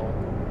people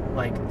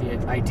like. The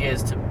idea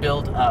is to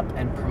build up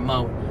and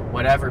promote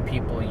whatever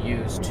people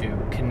use to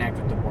connect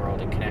with the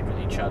world and connect with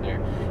each other.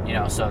 You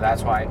know, so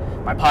that's why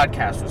my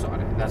podcast was on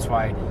it. That's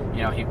why,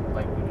 you know, he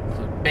like would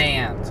include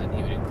bands, and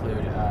he would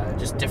include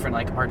just different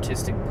like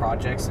artistic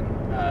projects and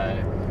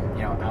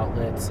you know,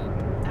 outlets and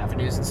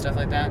avenues and stuff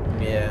like that.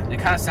 Yeah. And it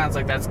kind of sounds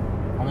like that's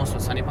almost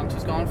what Sunny Punks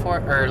was going for,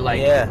 or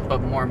like,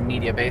 but more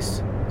media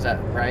based. Is that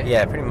right?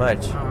 Yeah, pretty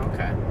much. Oh,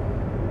 okay.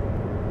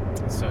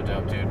 That's so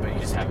dope, dude. But you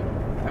just haven't.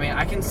 I mean,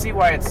 I can see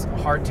why it's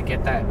hard to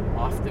get that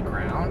off the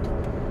ground,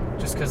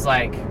 just because,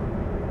 like,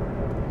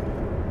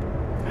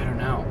 I don't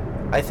know.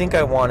 I think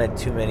I wanted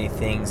too many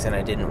things, and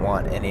I didn't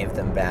want any of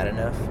them bad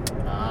enough.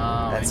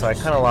 Oh. And so I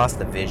kind of lost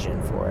the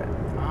vision for it.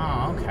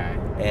 Oh, okay.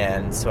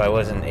 And so I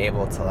wasn't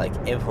able to like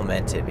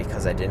implement it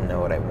because I didn't know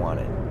what I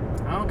wanted.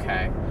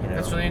 Okay. You know?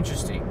 That's really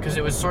interesting, because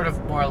it was sort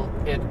of more.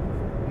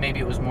 Maybe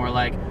it was more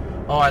like,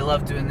 oh, I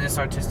love doing this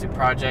artistic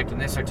project and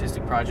this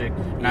artistic project,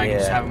 and I can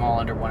just have them all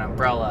under one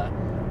umbrella.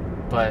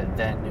 But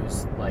then it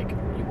was like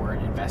you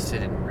weren't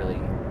invested in really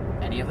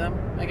any of them,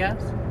 I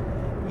guess?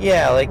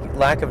 Yeah, like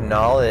lack of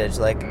knowledge,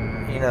 like,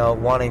 you know,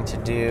 wanting to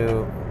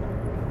do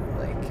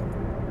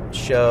like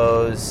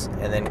shows,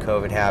 and then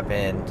COVID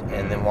happened,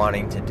 and then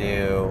wanting to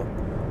do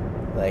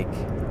like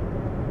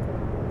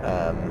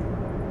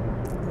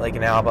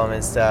an album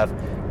and stuff.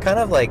 Kind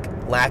of like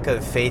lack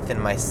of faith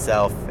in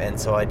myself, and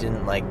so I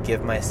didn't like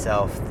give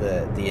myself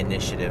the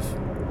initiative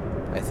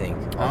I think,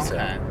 also.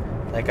 Okay.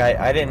 Like,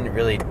 I didn't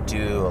really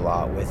do a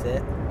lot with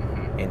it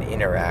Mm-hmm. and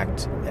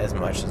interact as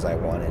much as I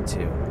wanted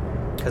to.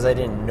 Because I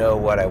didn't know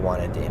what I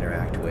wanted to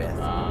interact with.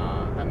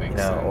 That makes You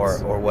know,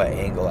 sense. or what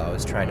angle I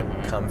was trying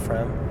Mhm. to come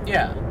from.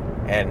 Yeah.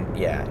 And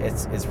yeah,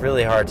 it's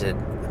really hard to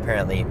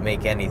apparently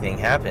make anything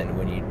happen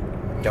when you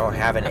don't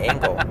have an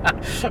angle.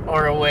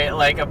 Or a way,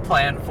 like a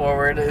plan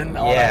forward and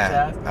all Yeah,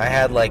 that jazz. I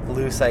had like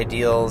loose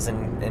ideals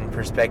and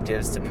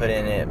perspectives to put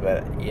in it,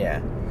 but yeah.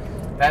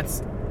 I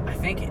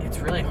think it's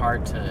really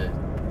hard to,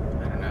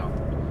 I don't know,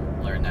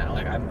 learn that.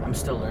 Like, I'm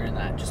still learning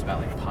that just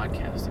about like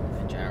podcasting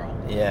in general.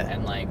 Yeah.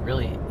 And like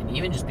really, and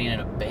even just being in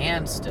a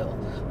band still,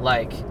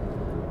 like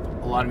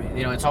a lot of,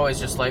 you know, it's always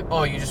just like,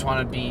 oh, you just want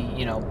to be,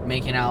 you know,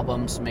 making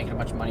albums, making a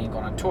bunch of money and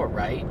going on tour,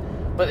 right?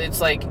 But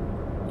it's like,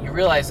 you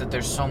realize that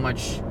there's so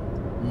much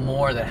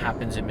more that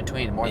happens in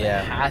between, more Yeah.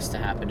 that has to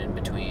happen in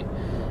between.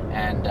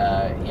 And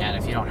and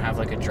if you don't have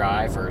like a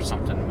drive or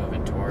something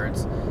moving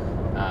towards,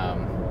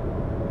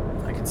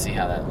 I can see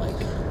how that like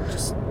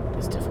just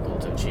is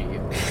difficult to achieve.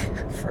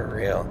 For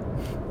real.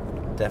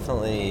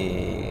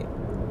 Definitely,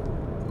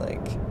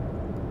 like,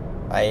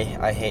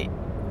 I hate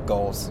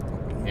goals.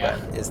 Yeah.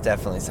 But it's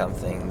definitely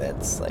something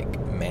that's like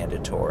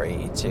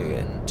mandatory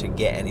to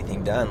get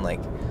anything done. Like,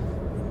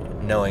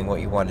 knowing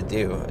what you want to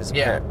do is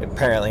Yeah.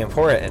 apparently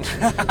important.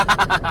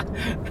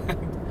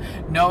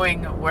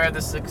 Knowing where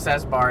the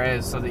success bar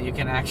is so that you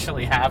can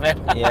actually have it.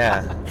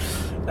 Yeah.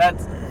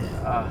 That's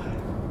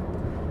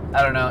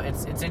I don't know.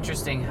 It's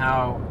interesting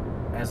how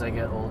as I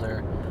get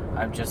older,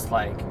 I'm just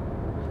like,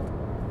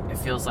 it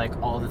feels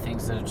like all the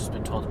things that have just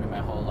been told to me my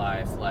whole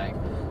life, like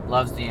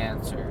love's the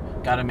answer,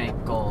 gotta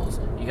make goals,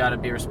 you gotta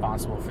be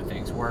responsible for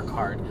things, work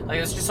hard. Like,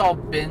 it's just all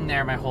been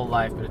there my whole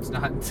life, but it's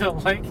not until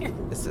like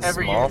It's the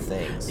every small year.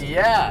 things.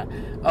 Yeah.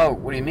 Oh,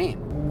 what do you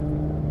mean?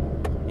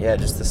 Yeah,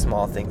 just the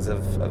small things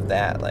of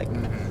that, like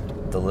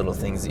Mm-hmm. the little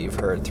things that you've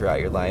heard throughout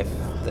your life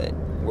that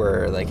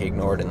were like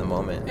ignored in the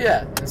moment.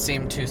 Yeah, it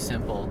seemed too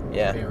simple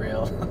Yeah. to be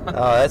real.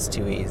 Oh, that's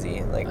too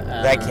easy. Like,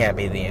 that can't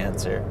be the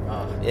answer.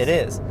 Oh, It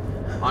is.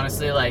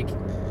 honestly, like,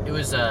 it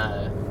was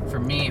for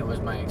me, it was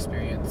my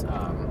experience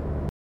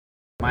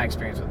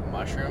with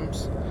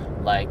mushrooms.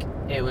 Like,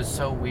 it was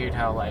so weird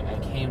how like I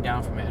came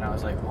down from it and I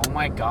was like, oh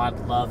my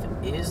god, love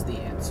is the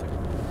answer.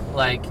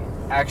 Like,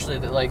 actually,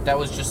 that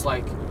was just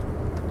like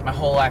my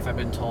whole life I've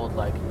been told,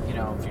 like, you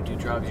know, if you do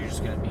drugs you're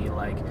just gonna be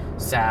like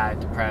sad,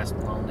 depressed,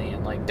 lonely,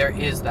 and like there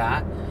is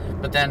that.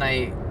 But then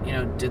I, you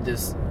know,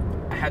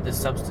 I had this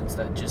substance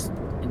that just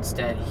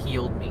instead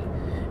healed me,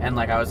 and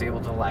like I was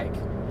able to like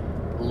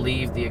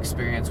leave the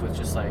experience with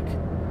just like,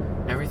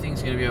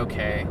 everything's gonna be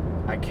okay,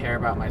 I care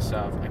about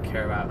myself, I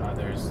care about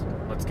others,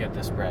 let's get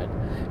this bread,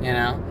 you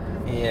know?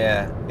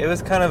 Yeah. It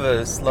was kind of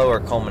a slower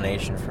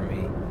culmination for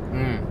me.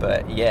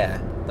 But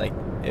yeah, like,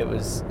 it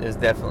was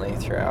definitely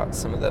throughout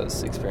some of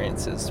those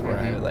experiences where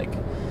I Mhm. like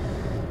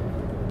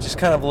just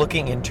kind of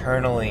looking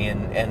internally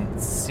and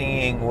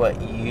seeing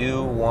what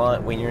you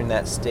want when you're in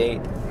that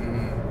state,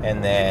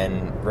 and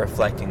then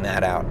reflecting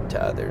that out to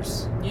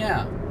others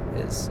Yeah.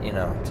 is, you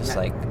know, just Yeah.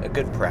 like a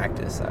good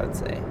practice, I would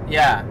say.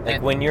 Yeah. Like,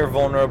 and- when you're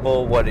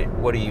vulnerable, what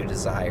do you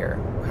desire?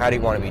 How do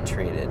you want to be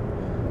treated?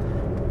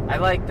 I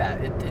like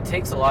that. It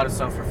takes a lot of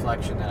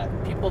self-reflection that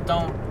people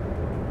don't.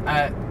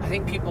 I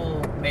think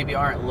people maybe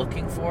aren't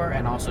looking for,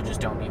 and also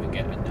just don't even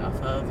get enough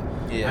of.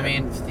 Yeah. I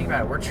mean, if you think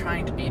about it, we're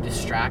trying to be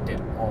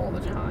distracted all the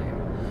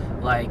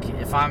time. Like,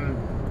 if I'm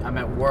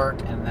at work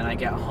and then I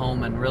get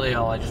home and really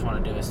all I just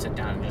want to do is sit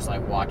down and just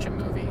like watch a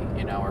movie,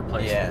 you know, or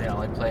play, Yeah. you know,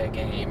 like play a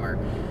game, or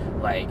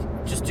like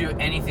just do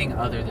anything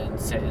other than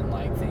sit and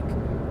like think,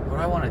 what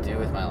do I want to do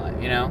with my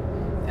life, you know?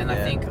 And I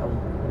Yeah. think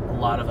a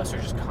lot of us are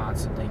just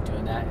constantly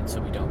doing that, and so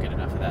we don't get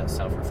enough of that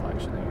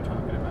self-reflection that you're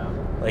talking about.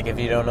 Like, if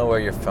you don't know where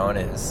your phone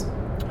is,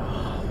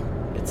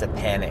 it's a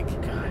panic.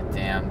 God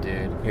damn,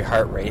 dude. Your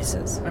heart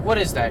races. Like, what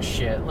is that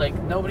shit?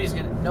 Like, nobody's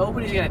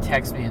gonna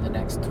text me in the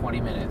next 20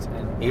 minutes,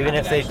 and Even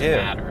have if it they actually do.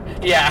 matter.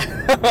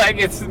 Yeah, like,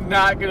 it's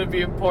not gonna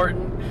be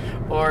important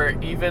or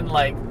even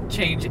like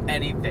change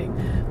anything.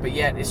 But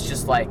yet, it's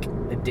just like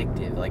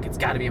addictive. Like, it's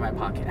got to be in my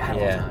pocket at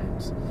all Yeah.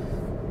 times.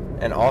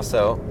 And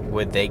also,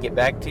 would they get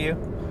back to you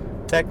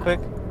that quick?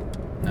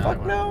 No,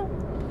 Fuck they no. won't.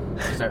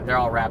 'Cause they're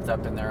all wrapped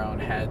up in their own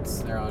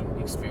heads, their own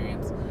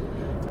experience.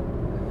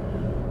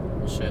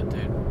 Well, shit,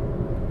 dude.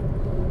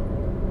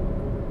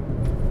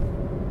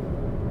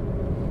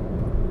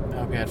 I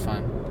hope you had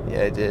fun.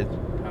 Yeah, I did.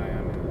 Oh,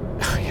 yeah, man.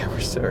 Oh yeah, we're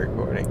still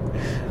recording.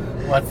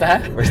 What's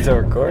that? We're still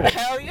recording.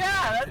 Hell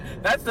yeah!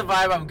 That's the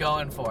vibe I'm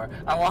going for.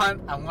 I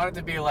want it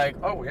to be like,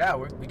 oh yeah,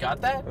 we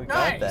got that. We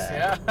nice. got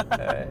that. Yeah.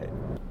 Alright.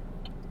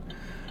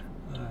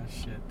 Oh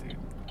shit, dude.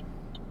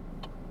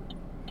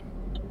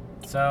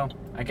 So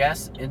I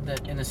guess in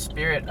the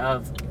spirit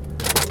of,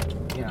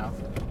 you know,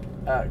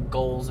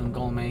 goals and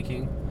goal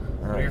making,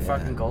 what are your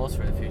fucking goals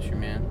for the future,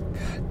 man?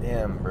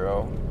 Damn,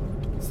 bro.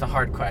 It's the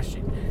hard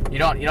question. You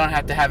don't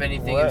have to have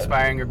anything What?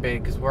 inspiring or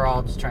big, because we're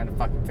all just trying to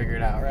fucking figure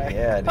it out, right?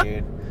 Yeah,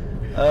 dude.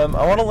 I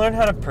want to learn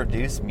how to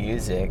produce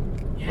music.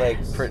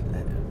 Yes. Like,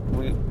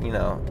 you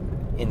know,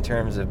 in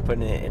terms of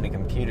putting it in a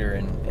computer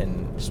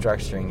and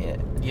structuring it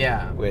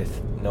Yeah.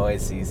 with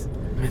noisies.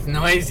 With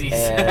noisies.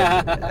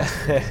 And,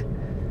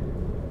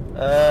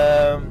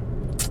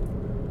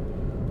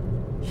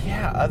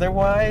 yeah,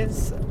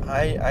 otherwise,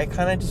 I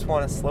kind of just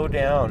want to slow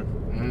down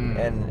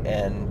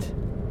and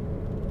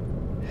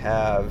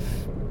have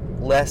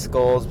less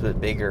goals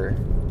but bigger.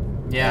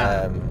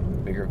 Yeah.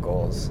 Bigger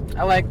goals.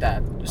 I like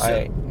that.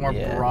 Just more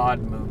yeah. broad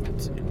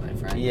movements in your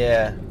life, right?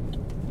 Yeah.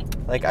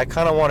 Like, I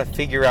kind of want to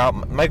figure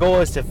out... My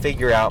goal is to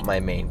figure out my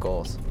main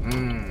goals.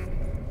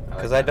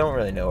 Because I don't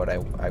really know what I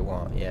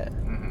want yet.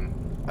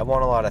 Mm-hmm. I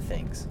want a lot of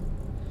things.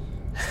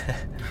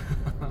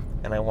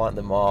 And I want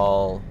them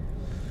all...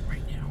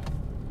 Right now.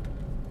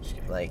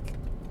 Like...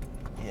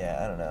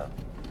 Yeah, I don't know.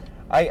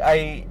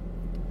 I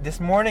this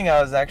morning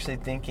I was actually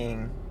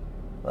thinking,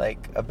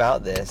 like,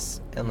 about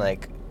this. And,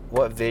 like,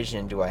 what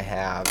vision do I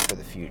have for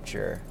the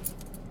future?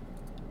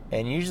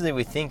 And usually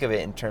we think of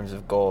it in terms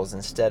of goals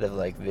instead of,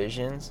 like,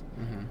 visions.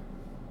 Mm-hmm.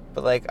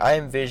 But, like, I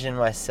envision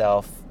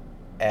myself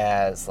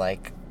as,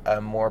 like,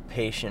 a more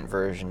patient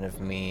version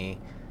of me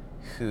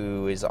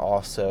who is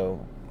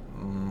also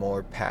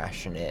more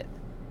passionate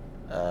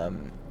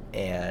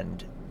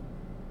and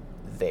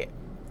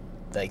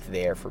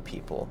there for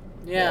people.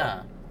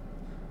 Yeah.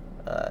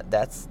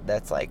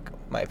 That's like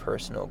my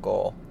personal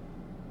goal.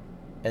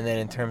 And then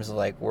in terms of,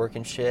 like, work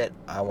and shit,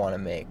 I want to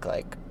make,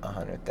 like,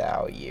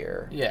 100,000 a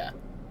year. Yeah.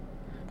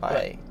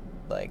 By,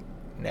 like,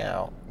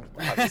 now.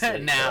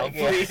 Obviously, Now, like,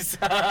 please.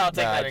 I'll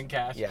take that in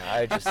cash. Yeah,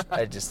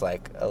 I just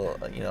like a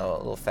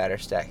little fatter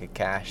stack of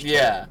cash.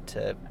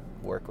 To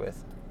work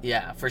with.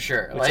 Yeah, for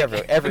sure. Whichever,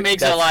 like, it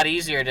makes it a lot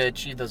easier to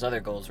achieve those other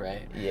goals,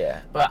 right?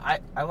 Yeah. But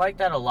I like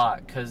that a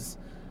lot because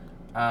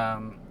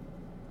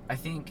I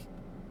think,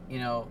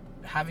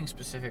 having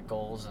specific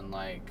goals and,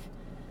 like,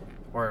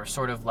 or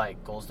sort of,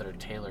 like, goals that are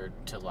tailored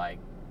to, like,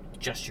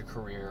 just your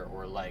career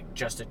or, like,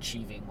 just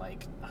achieving,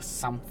 like,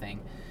 something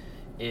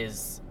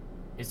is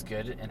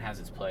good and has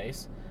its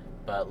place.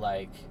 But,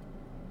 like,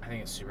 I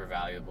think it's super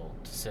valuable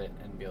to sit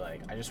and be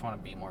like, I just want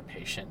to be more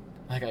patient.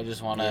 Like, I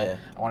just want to,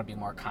 I want to be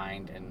more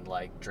kind and,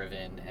 like,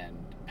 driven and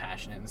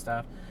passionate and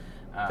stuff.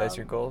 That's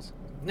your goals?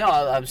 No,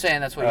 I'm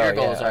saying that's what your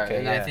goals are. Okay,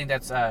 and I think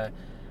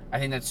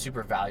that's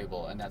super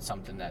valuable, and that's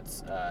something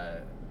that's,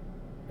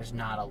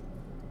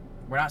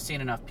 we're not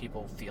seeing enough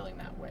people feeling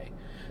that way.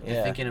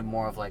 They're thinking of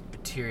more of, like,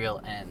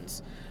 material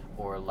ends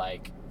or,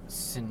 like,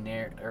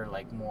 or,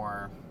 like,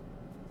 more,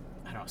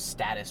 I don't know,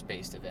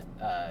 status-based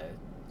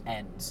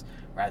ends,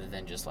 rather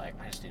than just, like,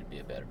 I just need to be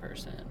a better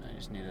person. I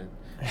just need to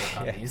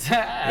work on these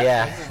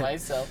aspects of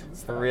myself and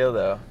stuff. For real,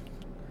 though.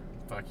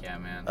 Fuck yeah,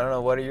 man. I don't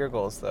know. What are your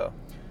goals, though?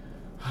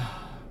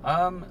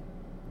 I'm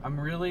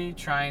really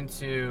trying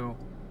to,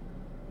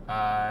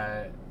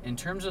 in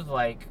terms of,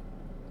 like,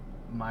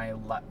 my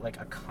like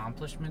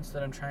accomplishments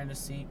that I'm trying to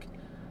seek,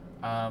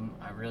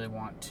 I really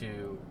want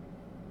to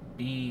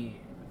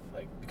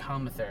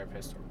become a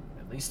therapist, or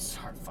at least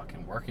start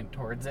fucking working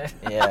towards it.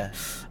 Yeah.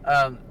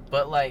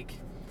 But, like,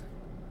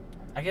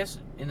 I guess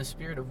in the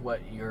spirit of what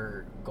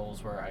your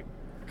goals were, I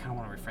kind of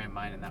want to reframe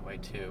mine in that way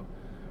too,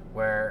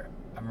 where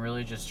I'm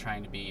really just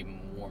trying to be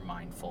more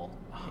mindful.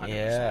 100%.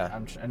 Yeah.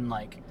 And,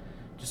 like,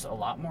 just a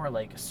lot more,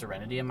 like,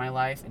 serenity in my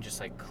life and just,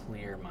 like,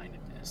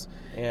 clear-mindedness.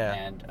 Yeah.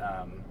 And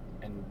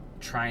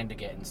trying to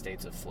get in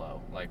states of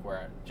flow, like,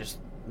 where just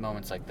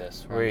moments like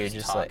this where you're I'm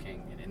just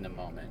talking, like, in the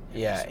moment.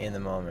 Yeah, in the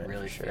moment.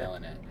 Really for sure.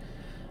 feeling it.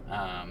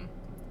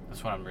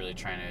 That's what I'm really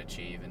trying to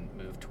achieve and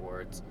move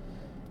towards.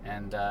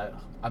 And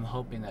I'm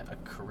hoping that a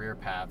career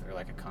path or,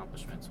 like,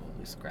 accomplishments will at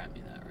least grant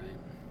me that, right?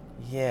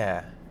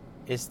 Yeah.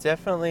 It's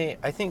definitely...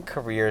 I think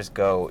careers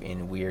go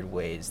in weird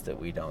ways that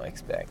we don't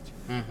expect.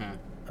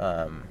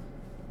 Mm-hmm.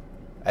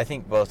 I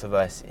think both of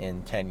us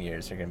in 10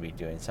 years are going to be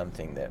doing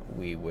something that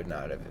we would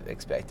not have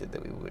expected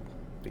that we would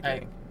be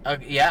doing.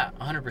 Yeah,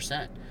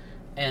 100%.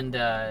 And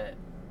I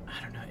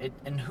don't know.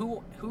 And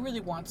who really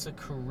wants a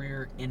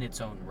career in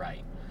its own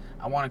right?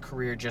 I want a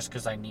career just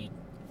because I need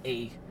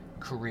a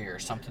career,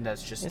 something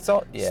that's just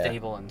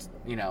stable and,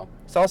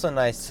 It's also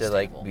nice to, stable.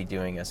 like, be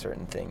doing a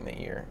certain thing that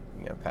you're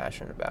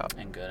passionate about.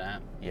 And good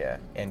at. Yeah,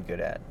 and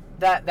good at.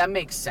 That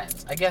makes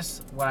sense. I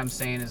guess what I'm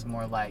saying is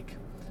more like,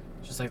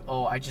 just like,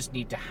 oh, I just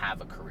need to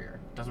have a career.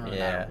 It doesn't really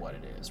matter what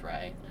it is,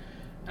 right?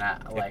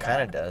 And it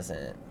kind of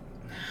doesn't.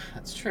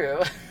 That's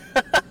true.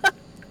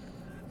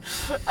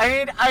 I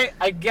mean,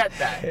 I get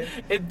that.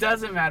 It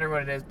doesn't matter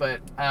what it is, but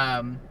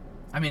I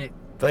mean,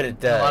 but it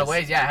does. In a lot of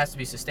ways, yeah, it has to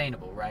be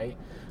sustainable, right?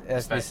 It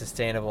has to be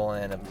sustainable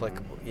and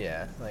applicable. Mm-hmm.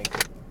 Yeah, like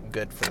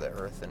good for the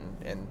earth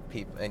and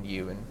people and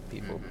you and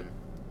people.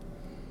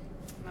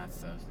 Mm-hmm. And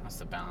that's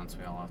the balance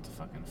we all have to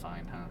fucking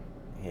find, huh?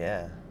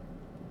 Yeah.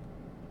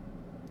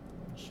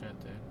 Shit,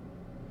 dude.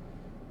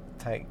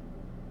 Tight.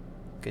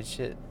 Good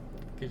shit.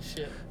 Good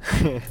shit.